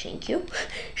 thank you.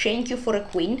 Thank you for a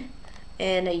queen.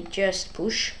 And I just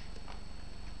push.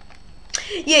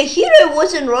 Yeah, here I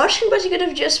wasn't rushing, but I could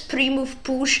have just pre-move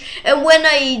push. And when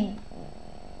I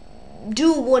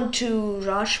do want to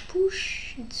rush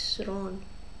push, it's wrong.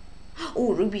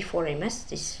 Oh, rook b4, I messed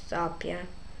this up, yeah.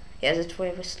 Yeah, that's why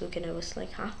I was looking, I was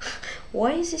like, huh?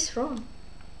 Why is this wrong?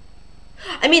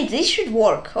 I mean, this should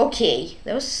work. Okay,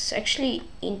 that was actually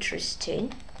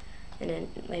interesting. And then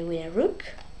I win a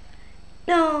rook.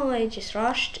 No, I just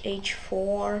rushed.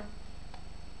 h4,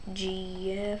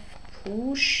 gf,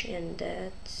 push, and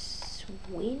that's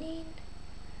winning.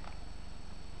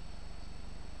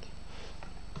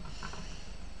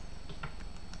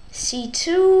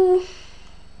 c2,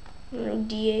 rook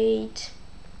d8,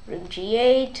 rook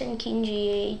g8, and king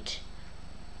g8.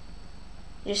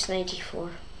 Just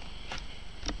 94.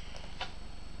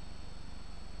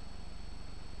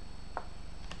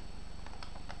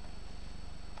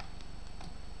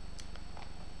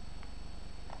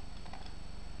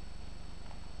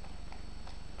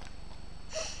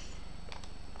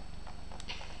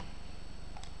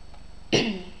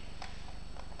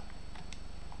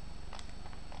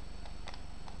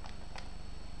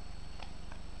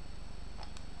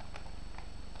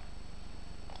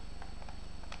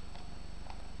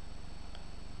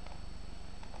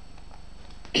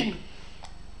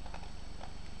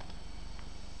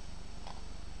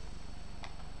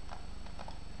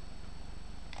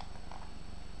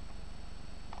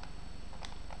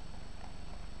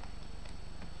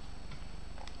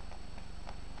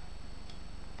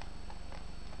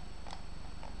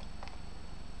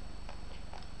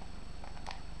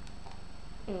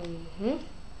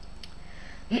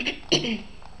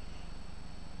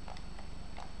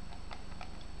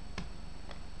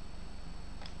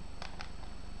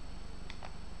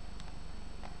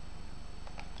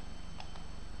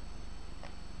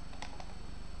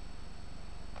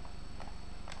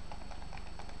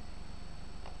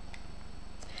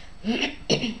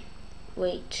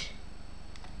 Wait.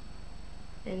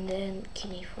 And then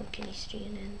king e4, king e3,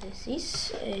 and then this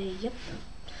is, yep.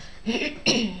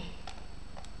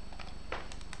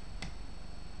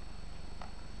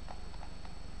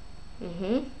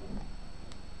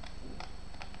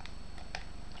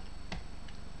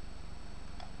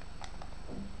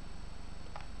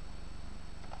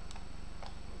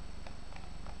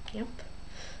 Yep.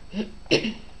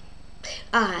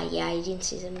 Ah, yeah, I didn't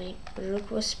see that my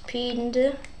rook was pinned.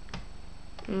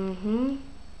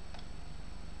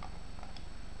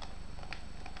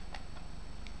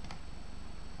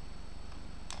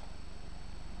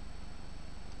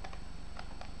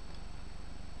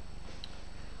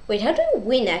 Wait, how do I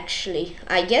win actually?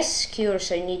 I guess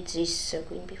cures I need this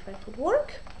queen b5 would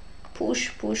work.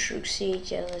 Push, push, rook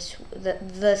c8, yeah,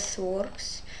 this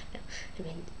works. No, I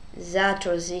mean that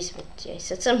or this, but yeah,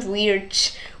 it's some weird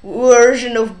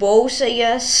version of both, I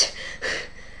guess.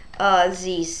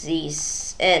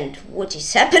 These, and what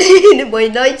is happening? My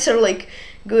knights are like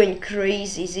going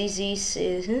crazy. This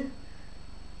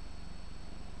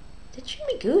that should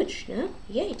be good, no?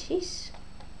 Yeah, it is.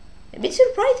 A bit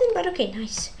surprising, but okay,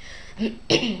 nice.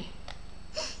 Yeah,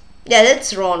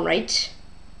 that's wrong, right?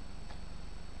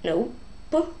 No.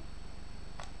 Boom,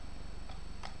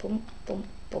 boom, boom,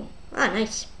 boom. Ah,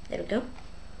 nice. There we go.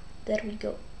 There we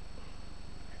go.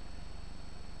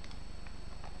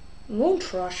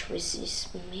 Won't rush with this.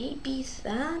 Maybe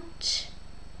that.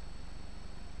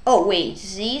 Oh wait,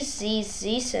 this,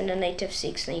 and a knight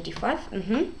f6, 95.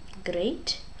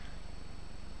 Great.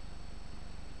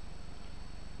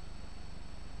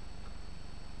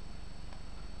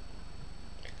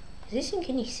 Is this in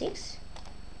king e6?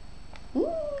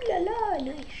 Ooh la la,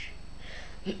 nice.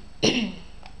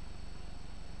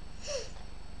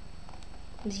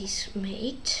 This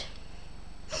mate.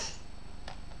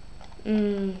 Rook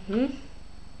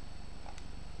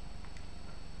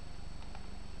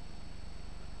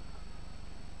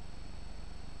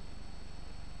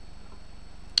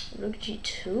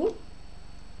g2.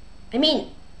 I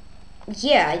mean,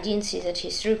 yeah, I didn't see that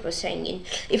his rook was hanging.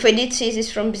 If I did see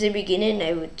this from the beginning,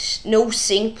 I would no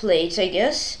sync plate, I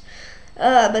guess.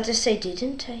 But as I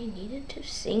didn't, I needed to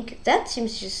sync. That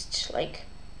seems just like,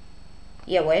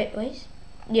 yeah, wait.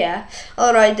 Yeah,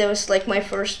 alright, that was like my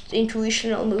first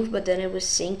intuitional move, but then I was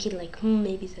thinking like,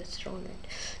 maybe that's wrong. And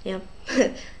yeah,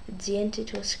 at the end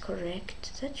it was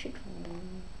correct. That should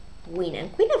win.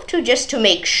 And queen f2 just to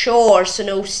make sure, so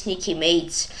no sneaky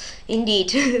mates.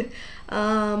 Indeed.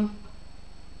 I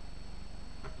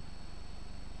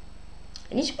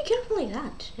need to be careful like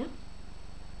that, yeah.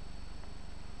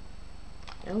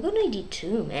 I'm gonna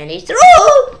d2, man. It's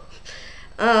wrong!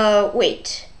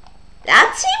 Wait.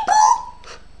 That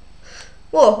simple?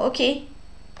 Whoa, okay.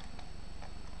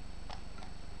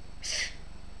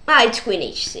 Ah, it's queen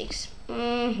h6.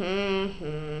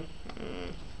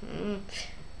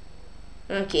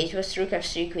 Okay, it was rook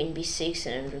f3, queen b6,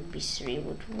 and then rook b3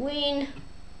 would win.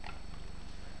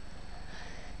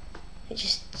 I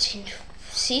just didn't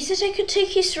see that I could take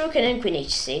his rook and then queen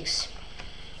h6.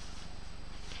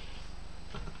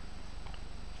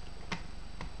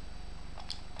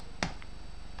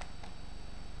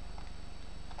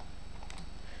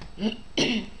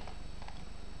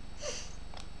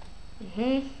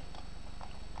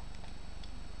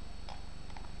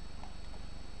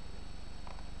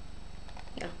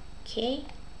 Okay.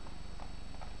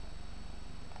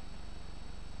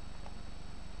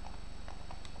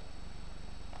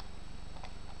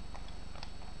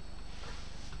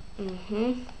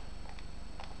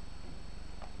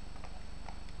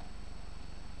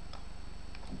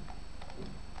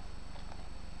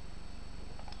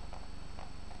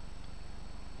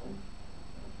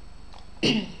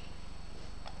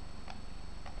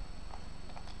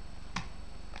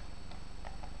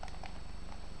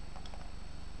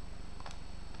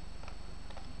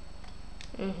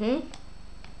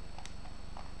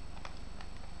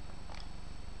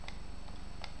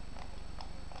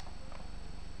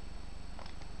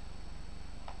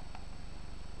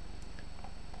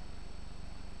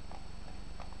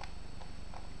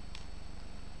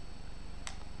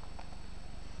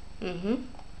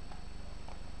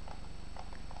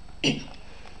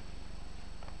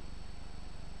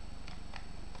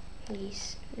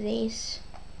 This.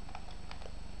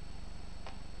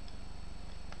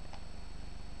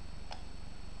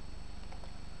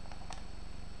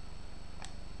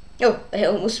 Oh, I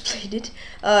almost played it.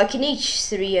 King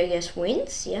h3, I guess,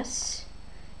 wins. Yes,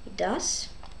 it does.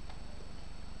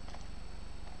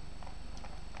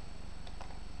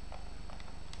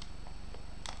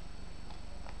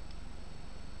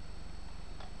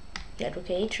 Yeah,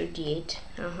 okay, rook d8.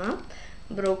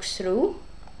 Broke through.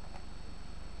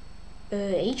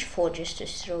 H4 just to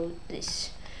throw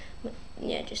this.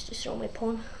 Yeah, just to throw my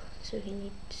pawn. So he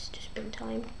needs to spend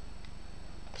time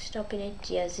stopping it.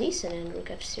 Yeah, this, and then rook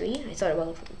f3. I thought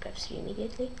about rook f3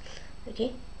 immediately.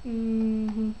 Okay.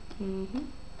 And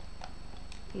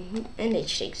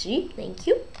h takes 3. Thank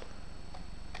you.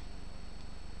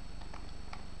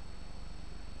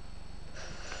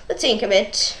 Let's think a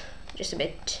bit. Just a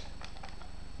bit.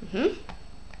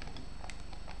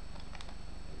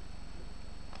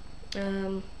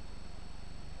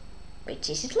 Wait,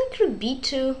 is it like rook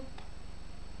b2?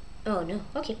 Oh no,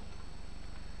 okay.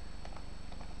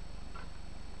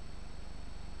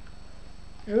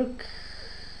 Rook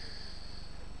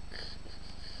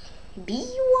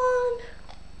b1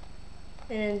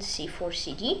 and c4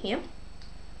 cd, yeah.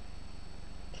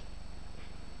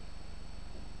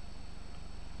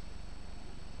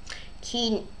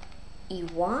 King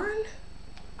e1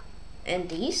 and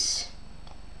this.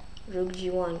 Rook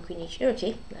g1, queen h.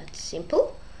 Okay, that's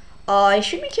simple. I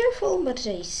should be careful, but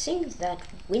I think that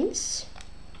wins.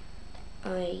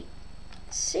 I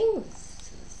think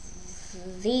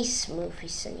this move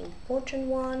is an important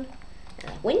one.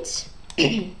 That wins.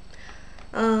 Here.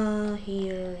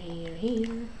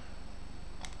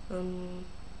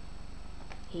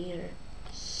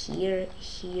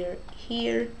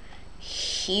 Here.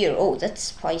 Here. Oh, that's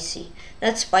spicy.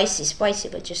 That's spicy,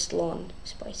 but just long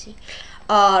spicy.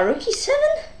 Rook e7,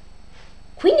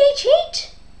 queen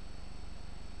h8.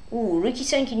 Ooh, rook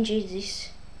e7, king j this.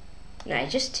 No, I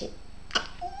just hit.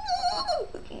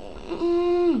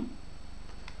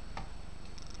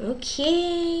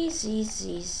 Okay,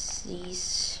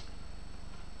 these.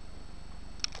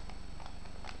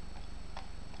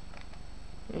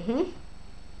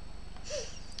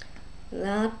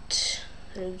 That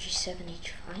rook g7,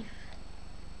 h5,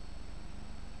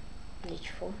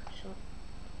 h4. So.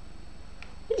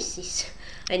 What is this?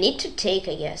 I need to take,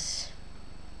 I guess.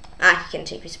 Ah, he can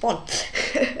take with pawn.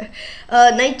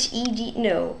 Knight ed.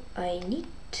 No, I need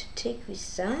to take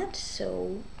with that.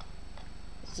 So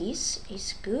this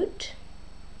is good.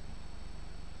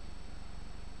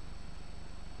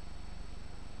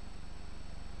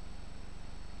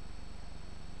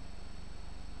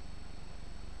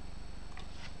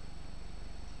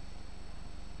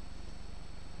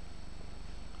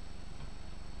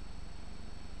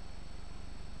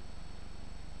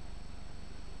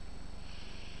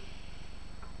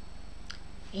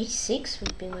 h6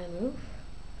 would be my move.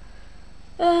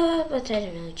 But I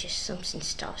don't know, just something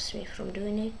stops me from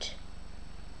doing it.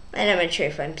 And I'm not sure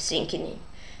if I'm thinking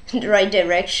in the right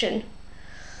direction.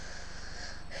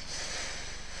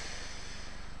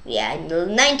 Yeah, I'm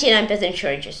 99%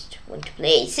 sure I just want to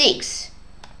play a6.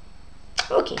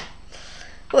 Okay.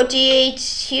 48,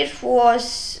 here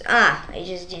was, I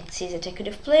just didn't see that I could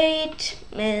have played,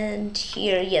 and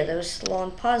here, yeah, there was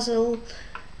long puzzle,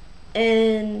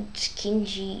 and king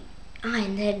g,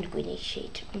 and then queen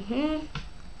h8,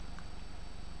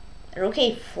 rook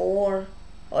a4, oh,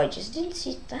 I just didn't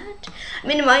see that. I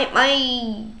mean, my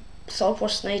thought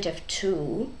was knight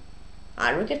f2,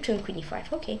 rook f2 and queen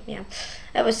e5, okay, yeah,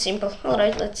 that was simple.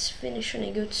 Alright, let's finish on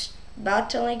a good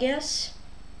battle, I guess.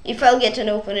 If I'll get an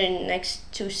open in the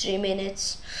next 2-3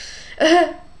 minutes.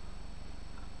 So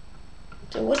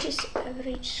what is the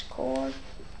average score?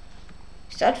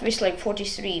 Start with like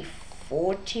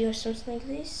 43-40 or something like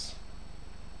this.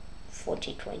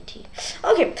 40-20.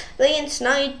 Okay, against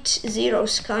Knight 0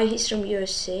 Sky, he's from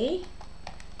USA.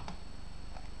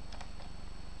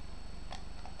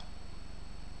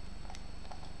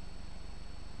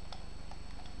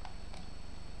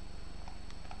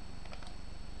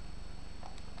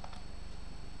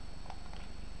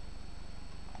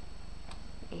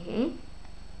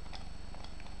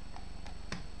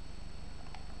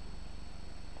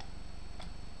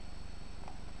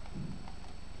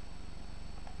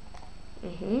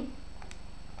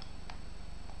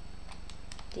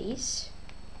 These.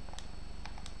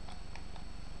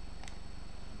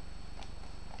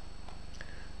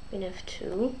 Queen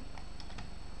f2.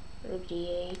 Rook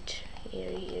d8.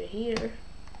 Here.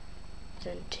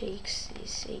 Then takes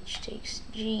this, h takes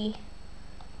g.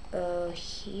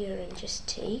 Here and just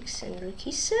takes, and rook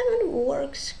e7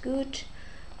 works good.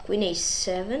 Queen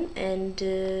a7 and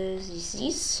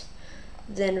this.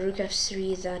 Then rook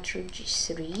f3, that rook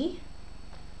g3.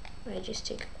 I just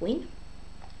take a queen.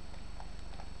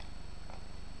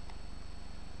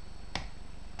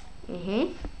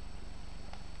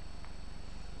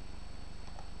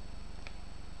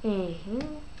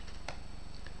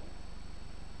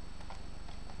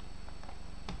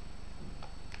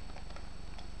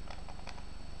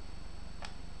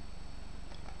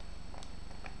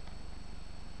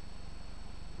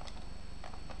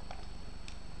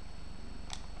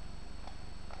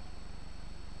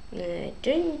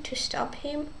 Do I need to stop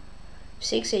him?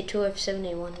 6 a2 f7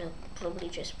 a1. No, probably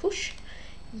just push.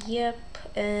 Yep,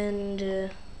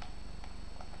 and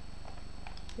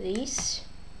these.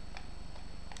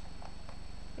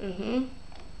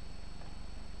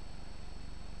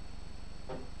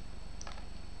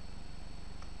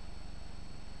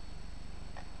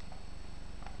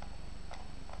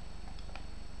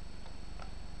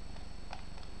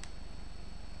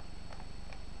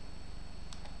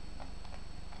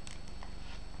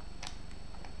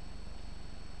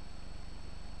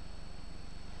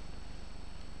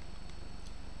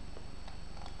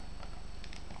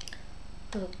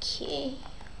 Okay.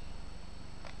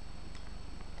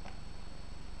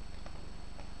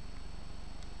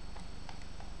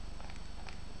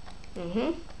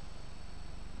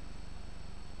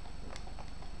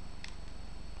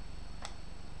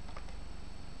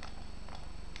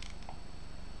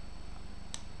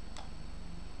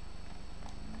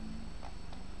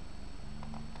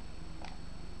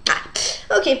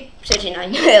 Okay,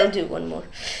 39. I'll do one more.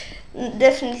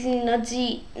 Definitely not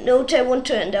the note I want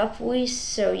to end up with.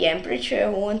 So yeah, I'm pretty sure I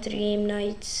want 3 game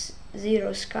knights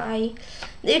 0 Sky.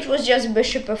 It was just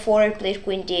bishop f4. I played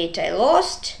queen d8. I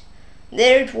lost.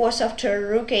 There it was after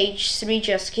rook h3,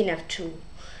 just king f2.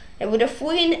 I would have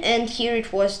win, and here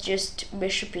it was just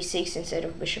bishop e6 instead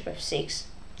of bishop f6.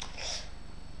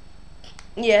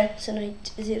 Yeah, so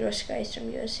knight 0 Sky from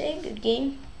USA. Good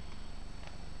game.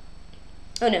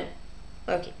 Oh no.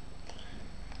 Okay.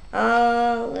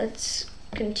 Let's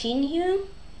continue,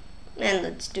 and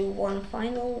let's do one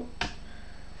final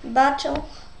battle.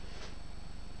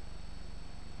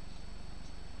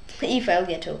 If I'll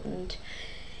get opened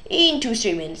in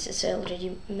 2-3 minutes, as I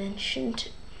already mentioned.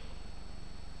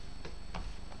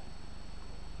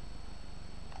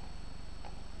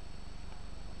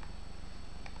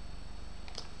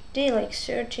 They like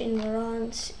 13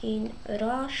 runs in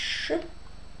rush.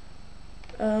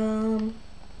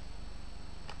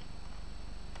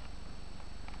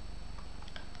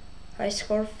 I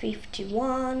score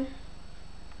 51.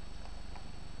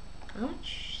 How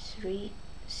much? 3,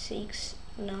 6,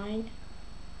 9,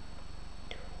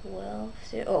 12,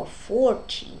 13, oh,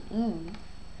 14.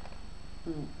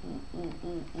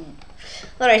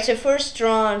 Alright, so first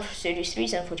round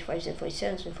 33s and 45s and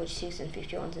 47s and 46s and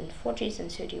 51s and 40s and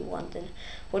 31s and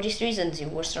 43s, and the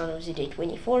worst round of the day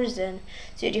 24s, then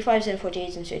 35s and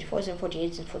 48s and 34s and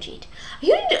 48s and 48.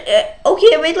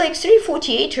 Okay, I made like 3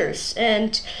 48ers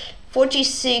and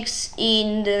 46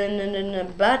 in the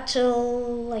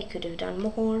battle. I could have done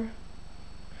more,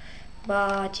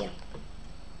 but yeah.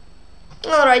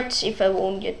 Alright, if I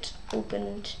won't get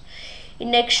opened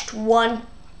in next 1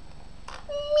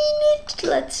 minute,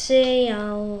 let's say,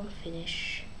 I'll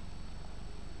finish.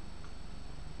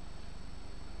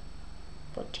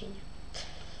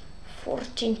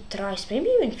 14 tries, maybe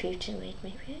even 15. Wait,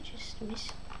 maybe I just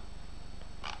missed.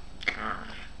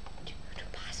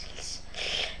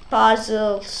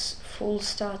 Puzzles, full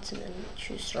start, and then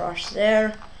choose rush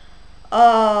there.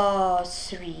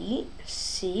 3,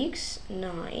 6,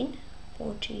 9,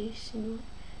 14,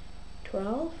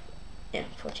 12, yeah,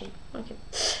 14. Okay.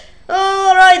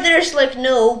 Alright, there's like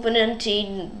no opponent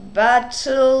in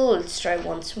battle. Let's try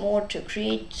once more to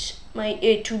create my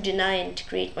to deny and to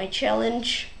create my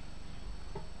challenge.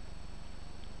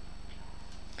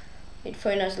 Wait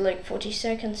for another like 40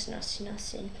 seconds.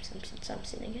 Nothing,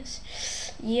 something, I guess.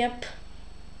 Yep.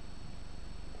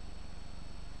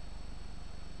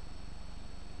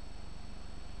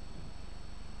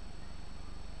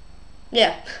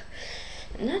 Yeah,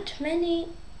 not many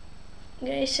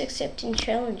guys accepting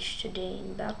challenge today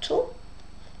in battle.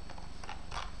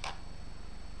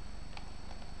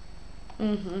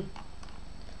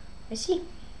 I see.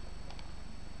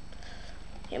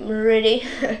 I'm ready.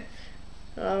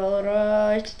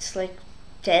 Alright, it's like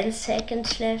 10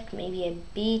 seconds left, maybe a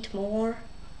bit more.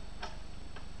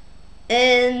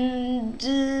 And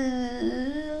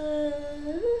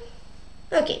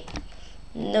okay.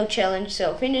 No challenge,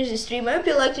 so finish the stream. I hope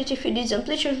you liked it. If you did, then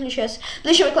please share my club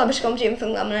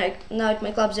now at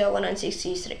my club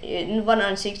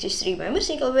 163 members.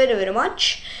 Thank you very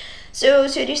much. So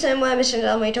this time I'm missing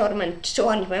my tournament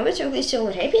 200 members, so please still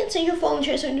happy and thank you for following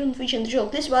chess and don't forget to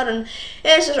click this button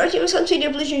and subscribe to my video,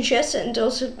 please in chess, and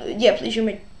also yeah, please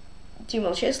my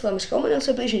team chess, love comment,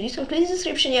 also please in this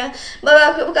description, yeah.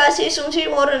 Bye bye, guys, see you soon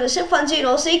tomorrow and have fun,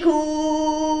 stay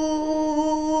cool.